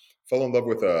movement. Fell in love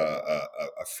with a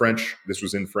French. This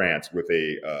was in France with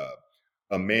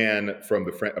a man from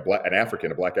a black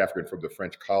African from the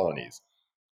French colonies.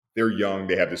 They're young.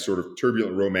 They have this sort of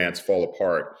turbulent romance fall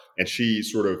apart, and she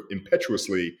sort of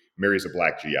impetuously marries a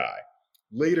black GI.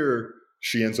 Later,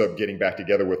 she ends up getting back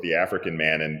together with the African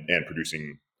man and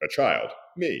producing a child,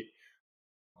 me,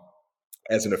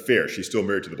 as an affair. She's still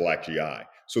married to the black GI.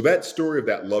 So that story of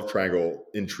that love triangle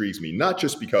intrigues me, not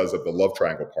just because of the love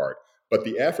triangle part, but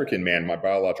the African man, my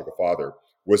biological father,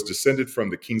 was descended from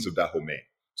the kings of Dahomey.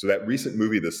 So that recent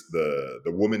movie, the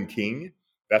Woman King,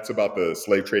 that's about the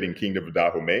slave trading kingdom of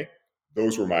Dahomey.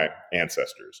 Those were my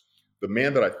ancestors. The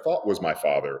man that I thought was my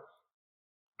father,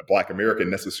 a black American,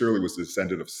 necessarily was the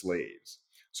descendant of slaves.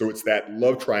 So it's that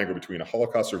love triangle between a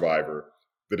Holocaust survivor,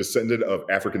 the descendant of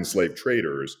African slave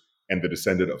traders, and the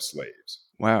descendant of slaves.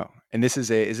 Wow. And is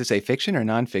this a fiction or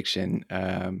nonfiction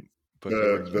book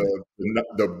you're working on?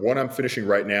 The one I'm finishing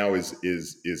right now is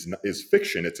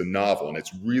fiction. It's a novel, and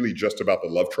it's really just about the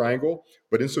love triangle.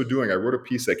 But in so doing, I wrote a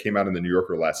piece that came out in the New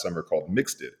Yorker last summer called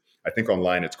 "Mixed It." I think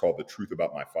online it's called "The Truth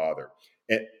About My Father."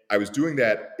 And I was doing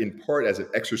that in part as an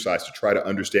exercise to try to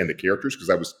understand the characters, because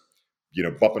I was,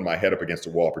 bumping my head up against a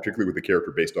wall, particularly with the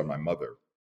character based on my mother.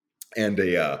 And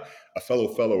a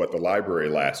fellow at the library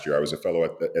last year, I was a fellow,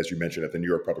 as you mentioned, at the New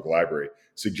York Public Library,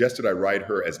 suggested I write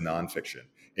her as nonfiction.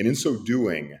 And in so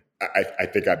doing, I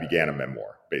think I began a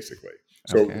memoir, basically.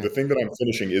 So Okay. The thing that I'm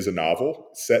finishing is a novel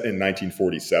set in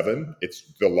 1947.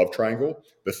 It's the love triangle.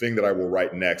 The thing that I will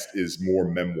write next is more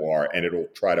memoir, and it'll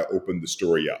try to open the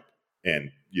story up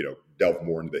and, delve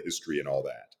more into the history and all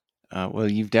that.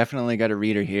 Well, you've definitely got a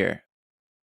reader here.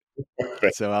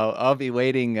 So I'll be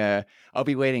waiting. I'll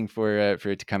be waiting for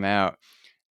it to come out.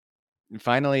 And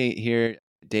finally, here,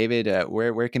 David,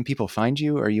 where can people find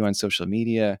you? Are you on social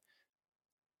media?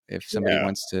 If somebody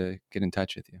wants to get in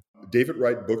touch with you,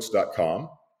 DavidWrightBooks.com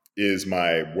is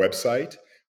my website.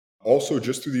 Also,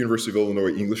 just through the University of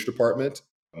Illinois English department,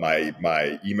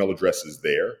 my email address is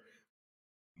there.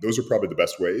 Those are probably the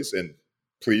best ways. And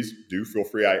please do feel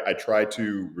free. I try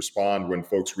to respond when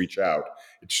folks reach out.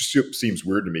 It just seems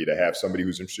weird to me to have somebody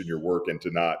who's interested in your work and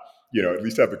to not, at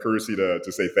least have the courtesy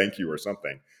to say thank you or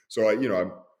something. So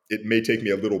it may take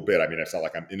me a little bit. I mean, it's not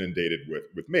like I'm inundated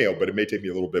with mail, but it may take me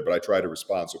a little bit, but I try to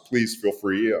respond. So please feel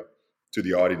free to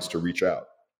the audience to reach out.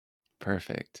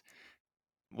 Perfect.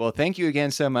 Well, thank you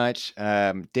again so much.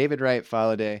 David Wright,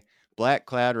 Faladé, Black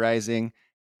Cloud Rising.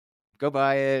 Go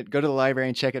buy it. Go to the library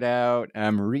and check it out.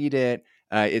 Read it.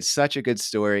 It's such a good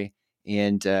story.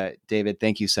 And David,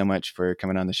 thank you so much for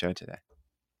coming on the show today.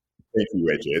 Thank you,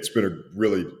 AJ. It's been a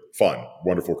really fun,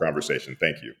 wonderful conversation.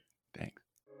 Thank you. Thanks.